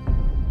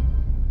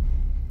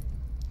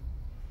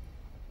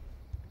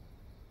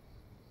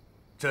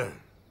朕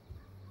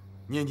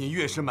念你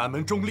岳氏满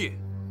门忠烈，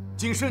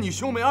仅剩你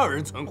兄妹2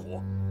人存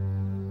活，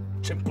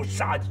朕不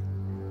杀你。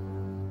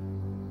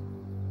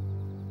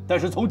但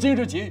是从今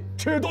日起，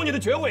褫夺你的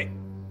爵位，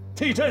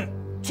替朕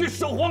去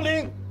守皇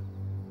陵。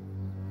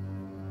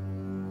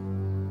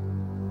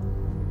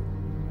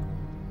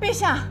陛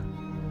下，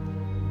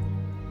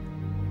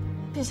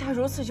陛下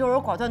如此优柔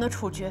寡断的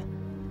处决，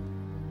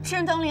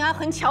朕等灵儿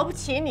很瞧不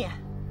起你。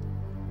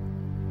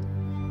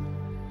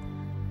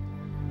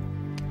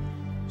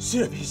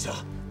谢陛下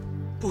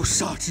不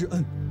杀之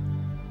恩。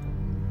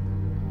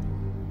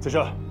此事，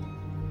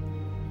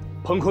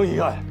彭坤一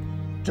案，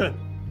朕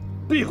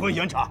必会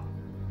严查。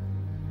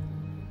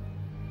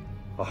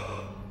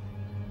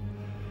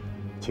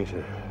今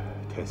日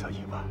天色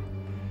已晚，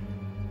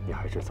你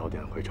还是早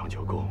点回长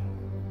久宫，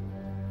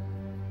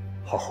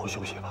好好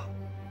休息吧。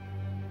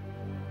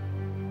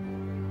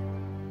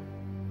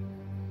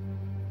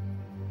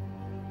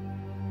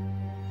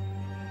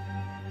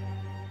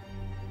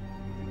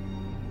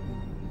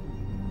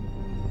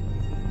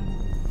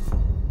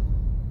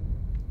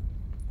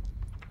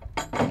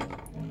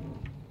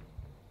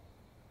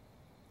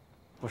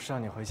不是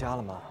让你回家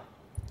了吗？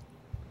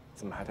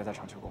怎么还待在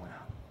长秋宫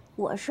呀？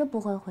我是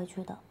不会回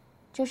去的，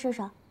这世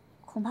上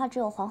恐怕只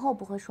有皇后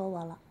不会说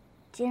我了。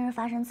今日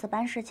发生此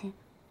般事情，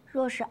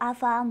若是阿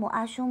父、阿母、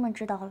阿兄们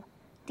知道了，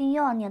定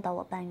又要念叨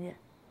我半月。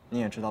你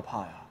也知道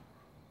怕呀，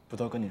不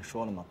都跟你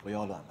说了吗？不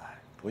要乱来，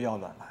不要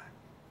乱来。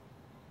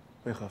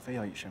为何非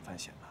要以身犯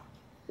险呢？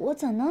我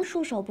怎能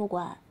束手不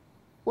管？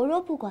我若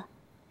不管，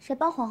谁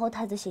帮皇后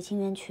太子洗清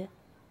冤屈？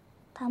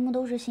他们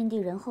都是心地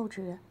仁厚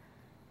之人，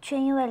却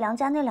因为梁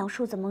家那两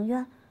庶子蒙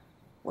冤，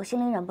我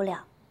心里忍不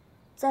了。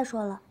再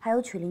说了，还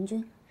有曲灵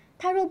君，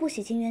他若不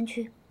洗清冤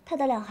屈，他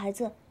的两孩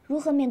子如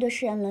何面对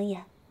世人冷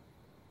眼？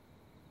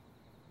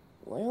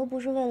我又不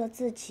是为了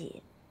自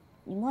己，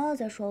你莫要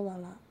再说我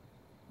了。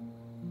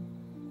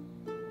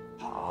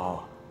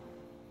好，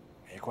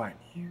没怪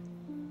你。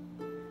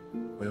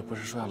我又不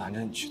是说要拦着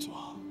你去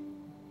做，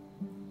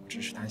我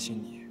只是担心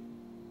你。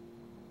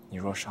你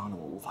若伤了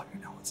我，无法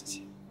原谅我自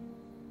己。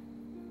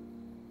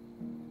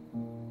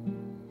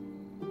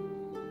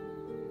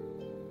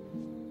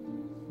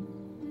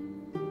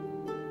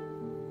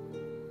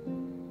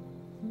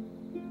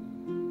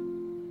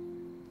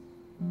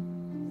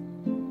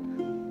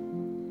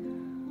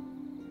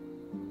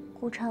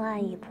顾城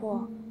案已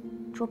破，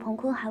卓鹏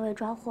坤还未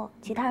抓获，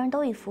其他人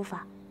都已伏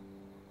法。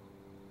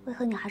为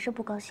何你还是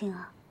不高兴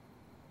啊？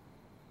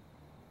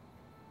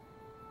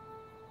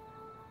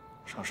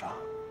少商，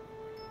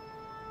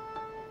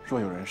若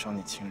有人伤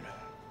你亲人，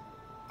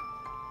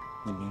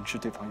你明知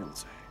对方有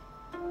罪，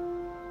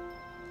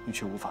你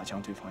却无法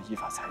将对方依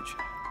法裁决，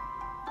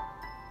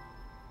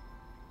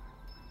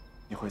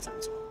你会怎么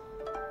做？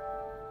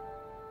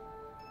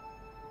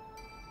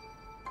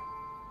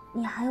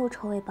你还有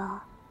仇未报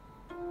啊？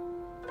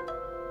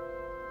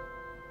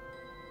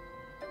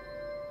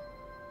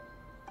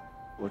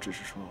我只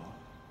是说，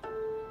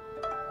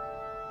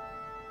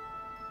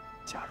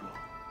假若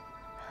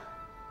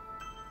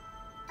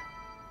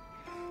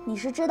你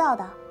是知道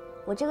的，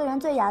我这个人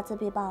最睚眦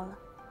必报了。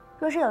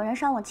若是有人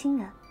伤我亲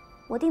人，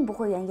我定不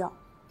会原宥。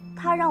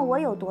他让我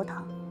有多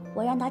疼，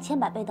我让他千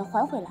百倍的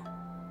还回来。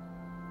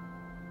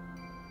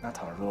那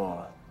倘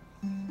若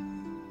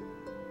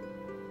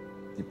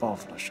你报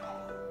复的时候，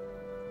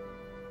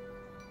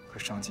会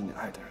伤及你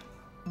爱的人呢？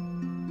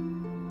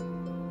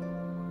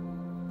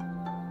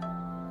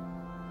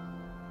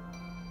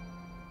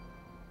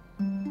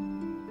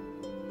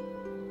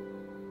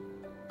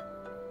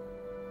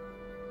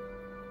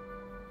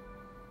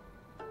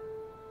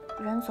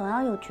人总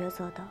要有抉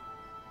择的，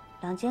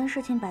两件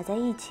事情摆在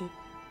一起，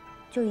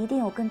就一定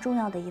有更重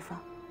要的一方。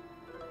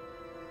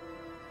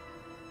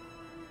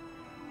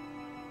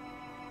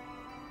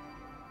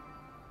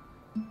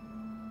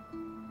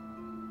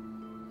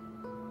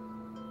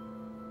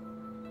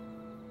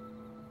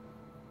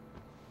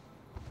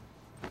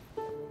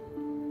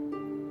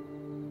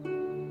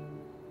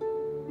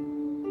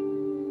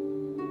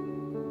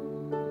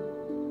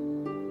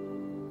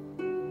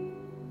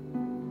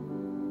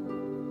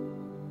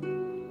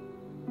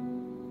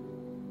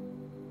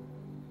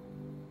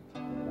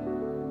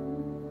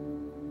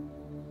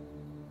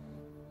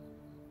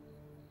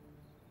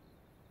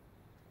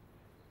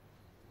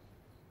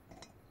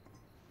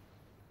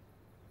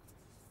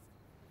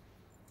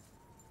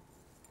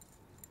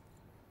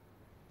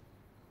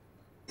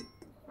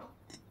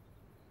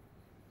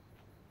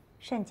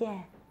慎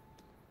见，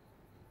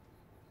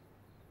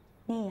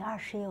你已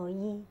20有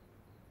1，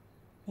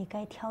你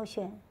该挑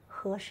选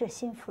合适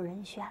心腹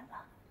人选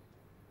了。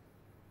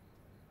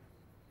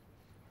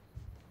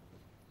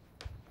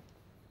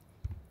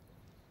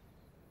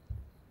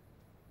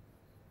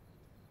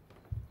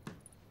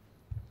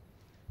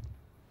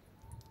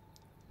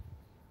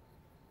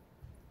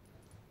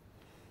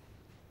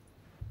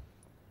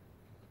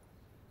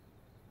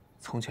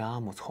从前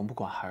阿母从不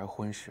管孩儿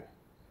婚事，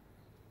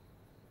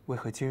为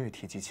何今日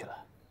提及起来？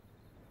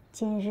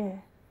今日，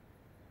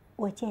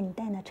我见你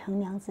待那程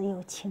娘子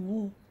有情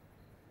意，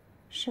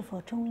是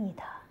否中意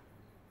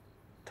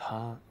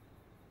她？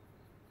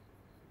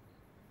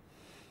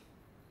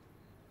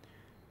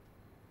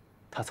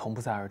她从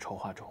不在儿筹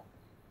划中。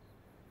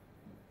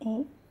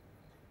你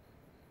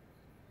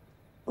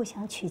不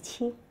想娶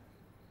妻？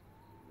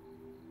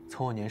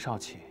从我年少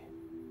起，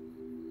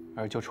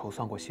儿就筹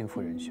算过心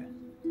腹人选，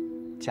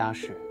家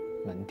世、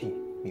门第、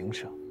名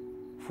声、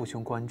父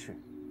兄官制、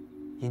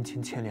姻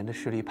亲牵连的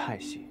势力派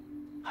系，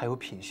还有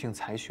品性、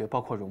才学，包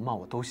括容貌，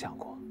我都想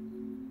过。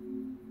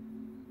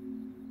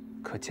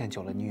可见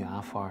久了，你与阿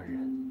父二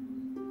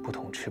人不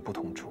同吃不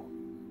同住，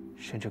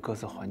甚至各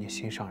自怀念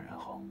心上人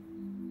后，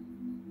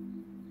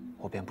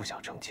我便不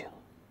想成亲了。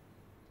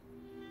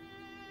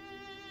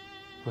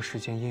若世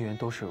间姻缘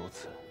都是如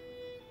此，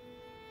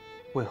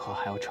为何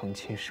还要成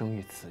亲生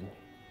育子女，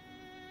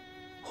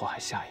祸害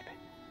下一辈？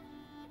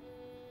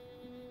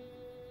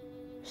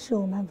是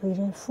我们为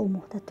人父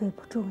母的对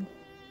不住你。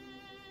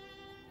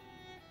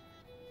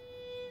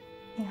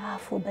你阿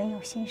父本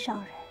有心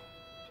上人，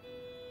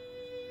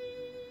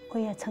我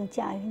也曾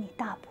嫁与你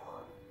大伯，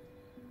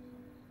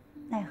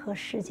奈何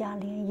世家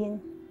联姻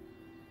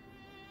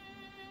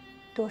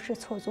多是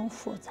错综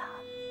复杂，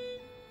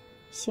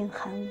心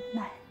寒无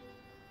奈，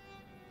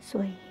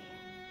所以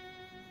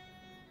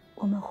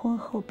我们婚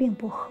后并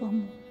不和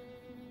睦。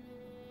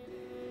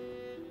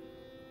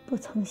不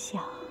曾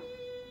想，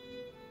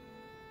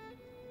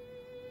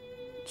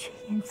却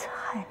因此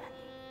害了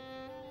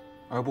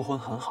你。儿不婚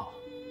很好，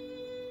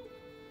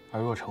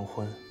儿若成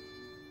婚，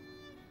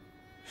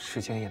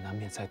世间也难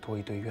免再多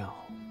一对怨偶。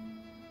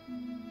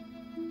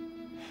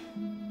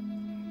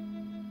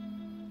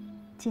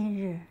今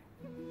日，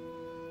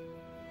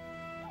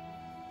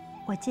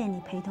我见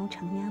你陪同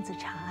程娘子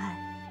查案，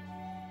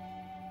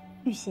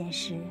遇险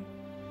时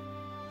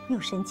又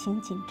神情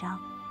紧张，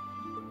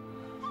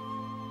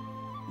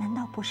难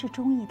道不是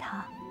中意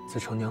她？自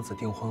程娘子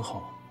订婚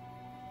后，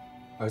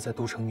儿在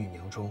都城女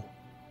娘中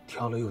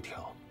挑了又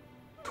挑，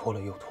拖了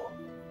又拖，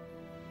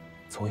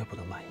总也不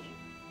得满意。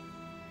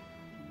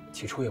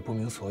起初也不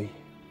明所以，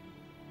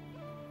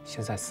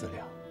现在思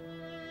量，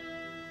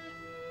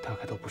大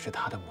概都不是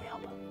她的模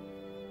样吧。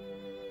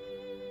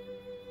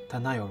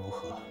但那又如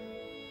何？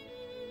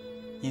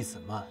一子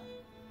慢，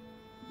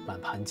满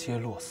盘皆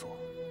落索。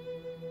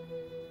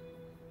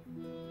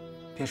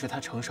便是他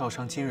程少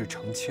商今日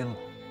成亲了，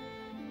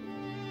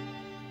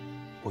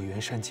我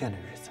袁善见的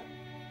日子，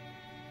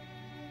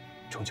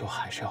终究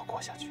还是要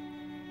过下去。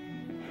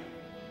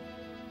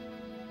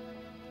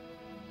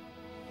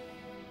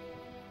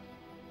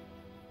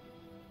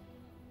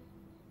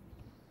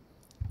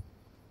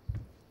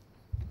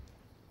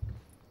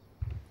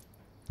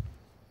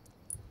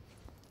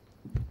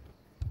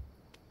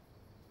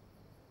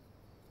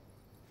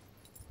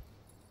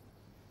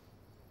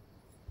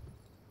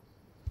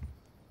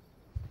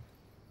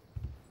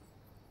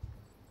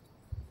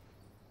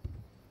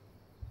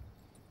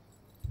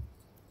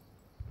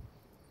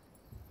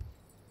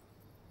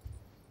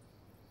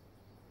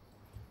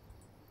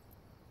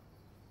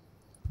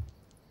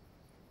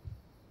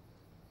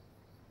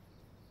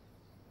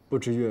不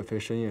知岳飞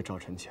深夜召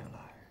臣前来，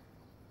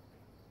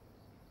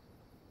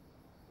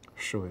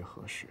是为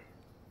何事？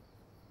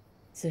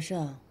子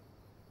胜，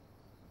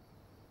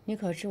你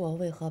可知我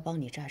为何帮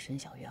你诈审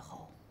小月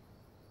侯，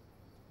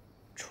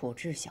处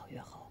置小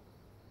月侯？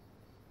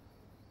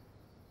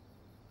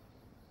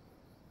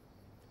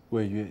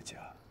为岳家，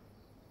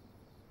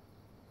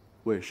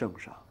为圣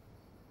上，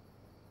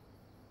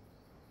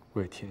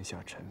为天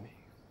下臣民。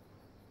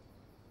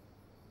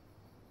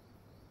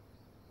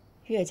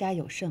岳家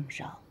有圣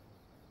上，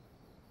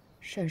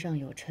圣上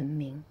有臣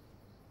民，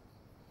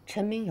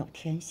臣民有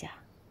天下，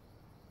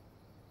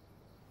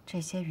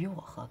这些与我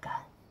何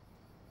干？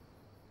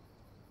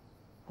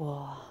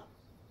我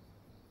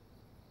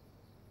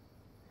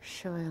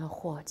是为了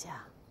霍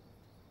家，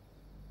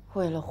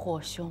为了霍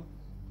兄，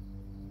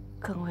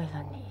更为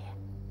了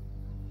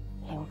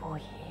你，凌不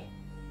疑。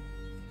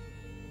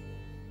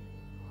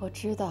我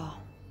知道，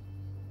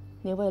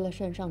你为了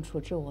圣上处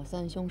置我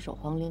三兄守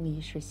皇陵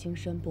一事心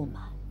生不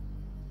满。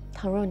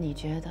倘若你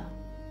觉得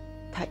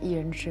他一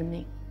人之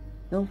命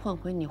能换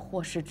回你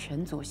霍氏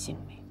全族性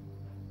命，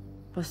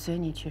我随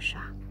你去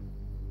杀。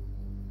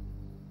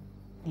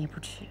你不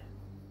去，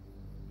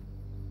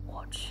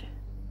我去。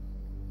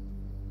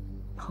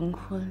鹏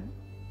坤，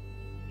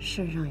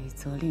圣上已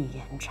责令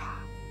严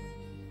查，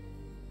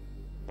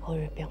后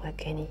日便会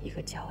给你一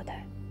个交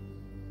代。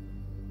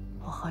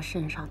我和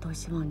圣上都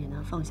希望你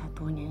能放下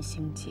多年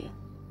心结，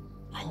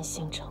安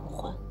心成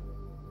婚。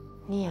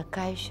你也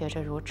该学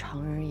着如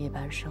常人一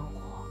般生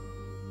活，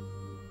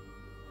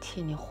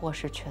替你霍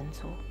氏全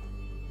族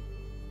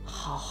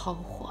好好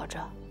活着。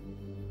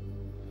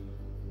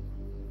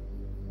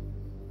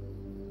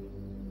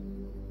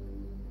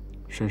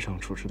圣上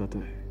处置的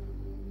对，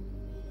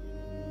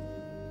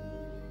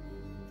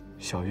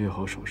小月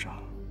侯手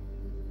上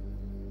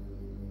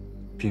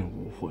并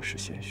无霍氏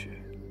鲜血，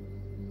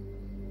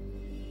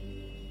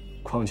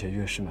况且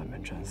岳氏满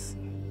门战死，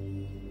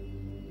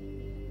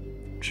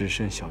只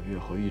剩小月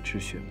侯一支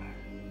血脉。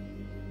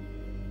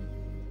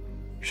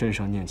圣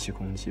上念其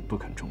功绩，不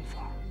肯重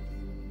罚，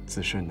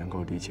子慎能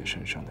够理解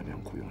圣上的良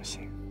苦用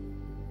心。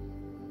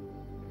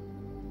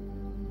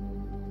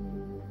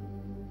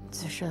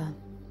子慎，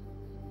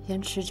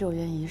延迟救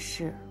援一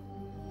事，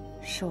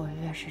是我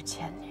岳氏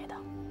欠你的。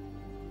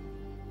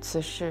此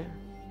事，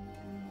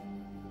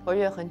我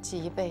岳痕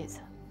记一辈子，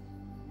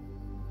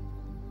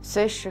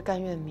随时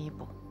甘愿弥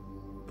补。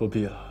不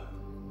必了。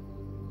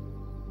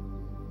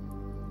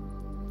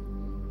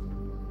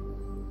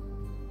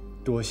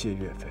多谢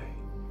岳飞，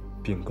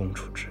秉公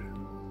处置。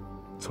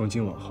从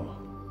今往后，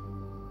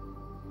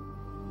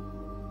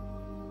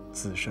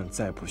子慎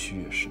再不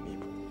需岳氏弥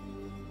补。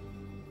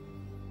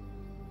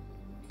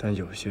但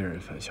有些人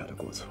犯下的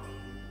过错，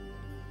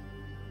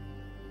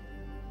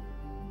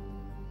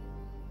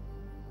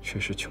却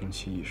是穷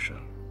其一生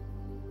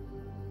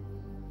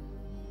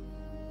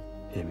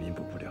也弥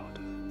补不了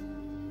的。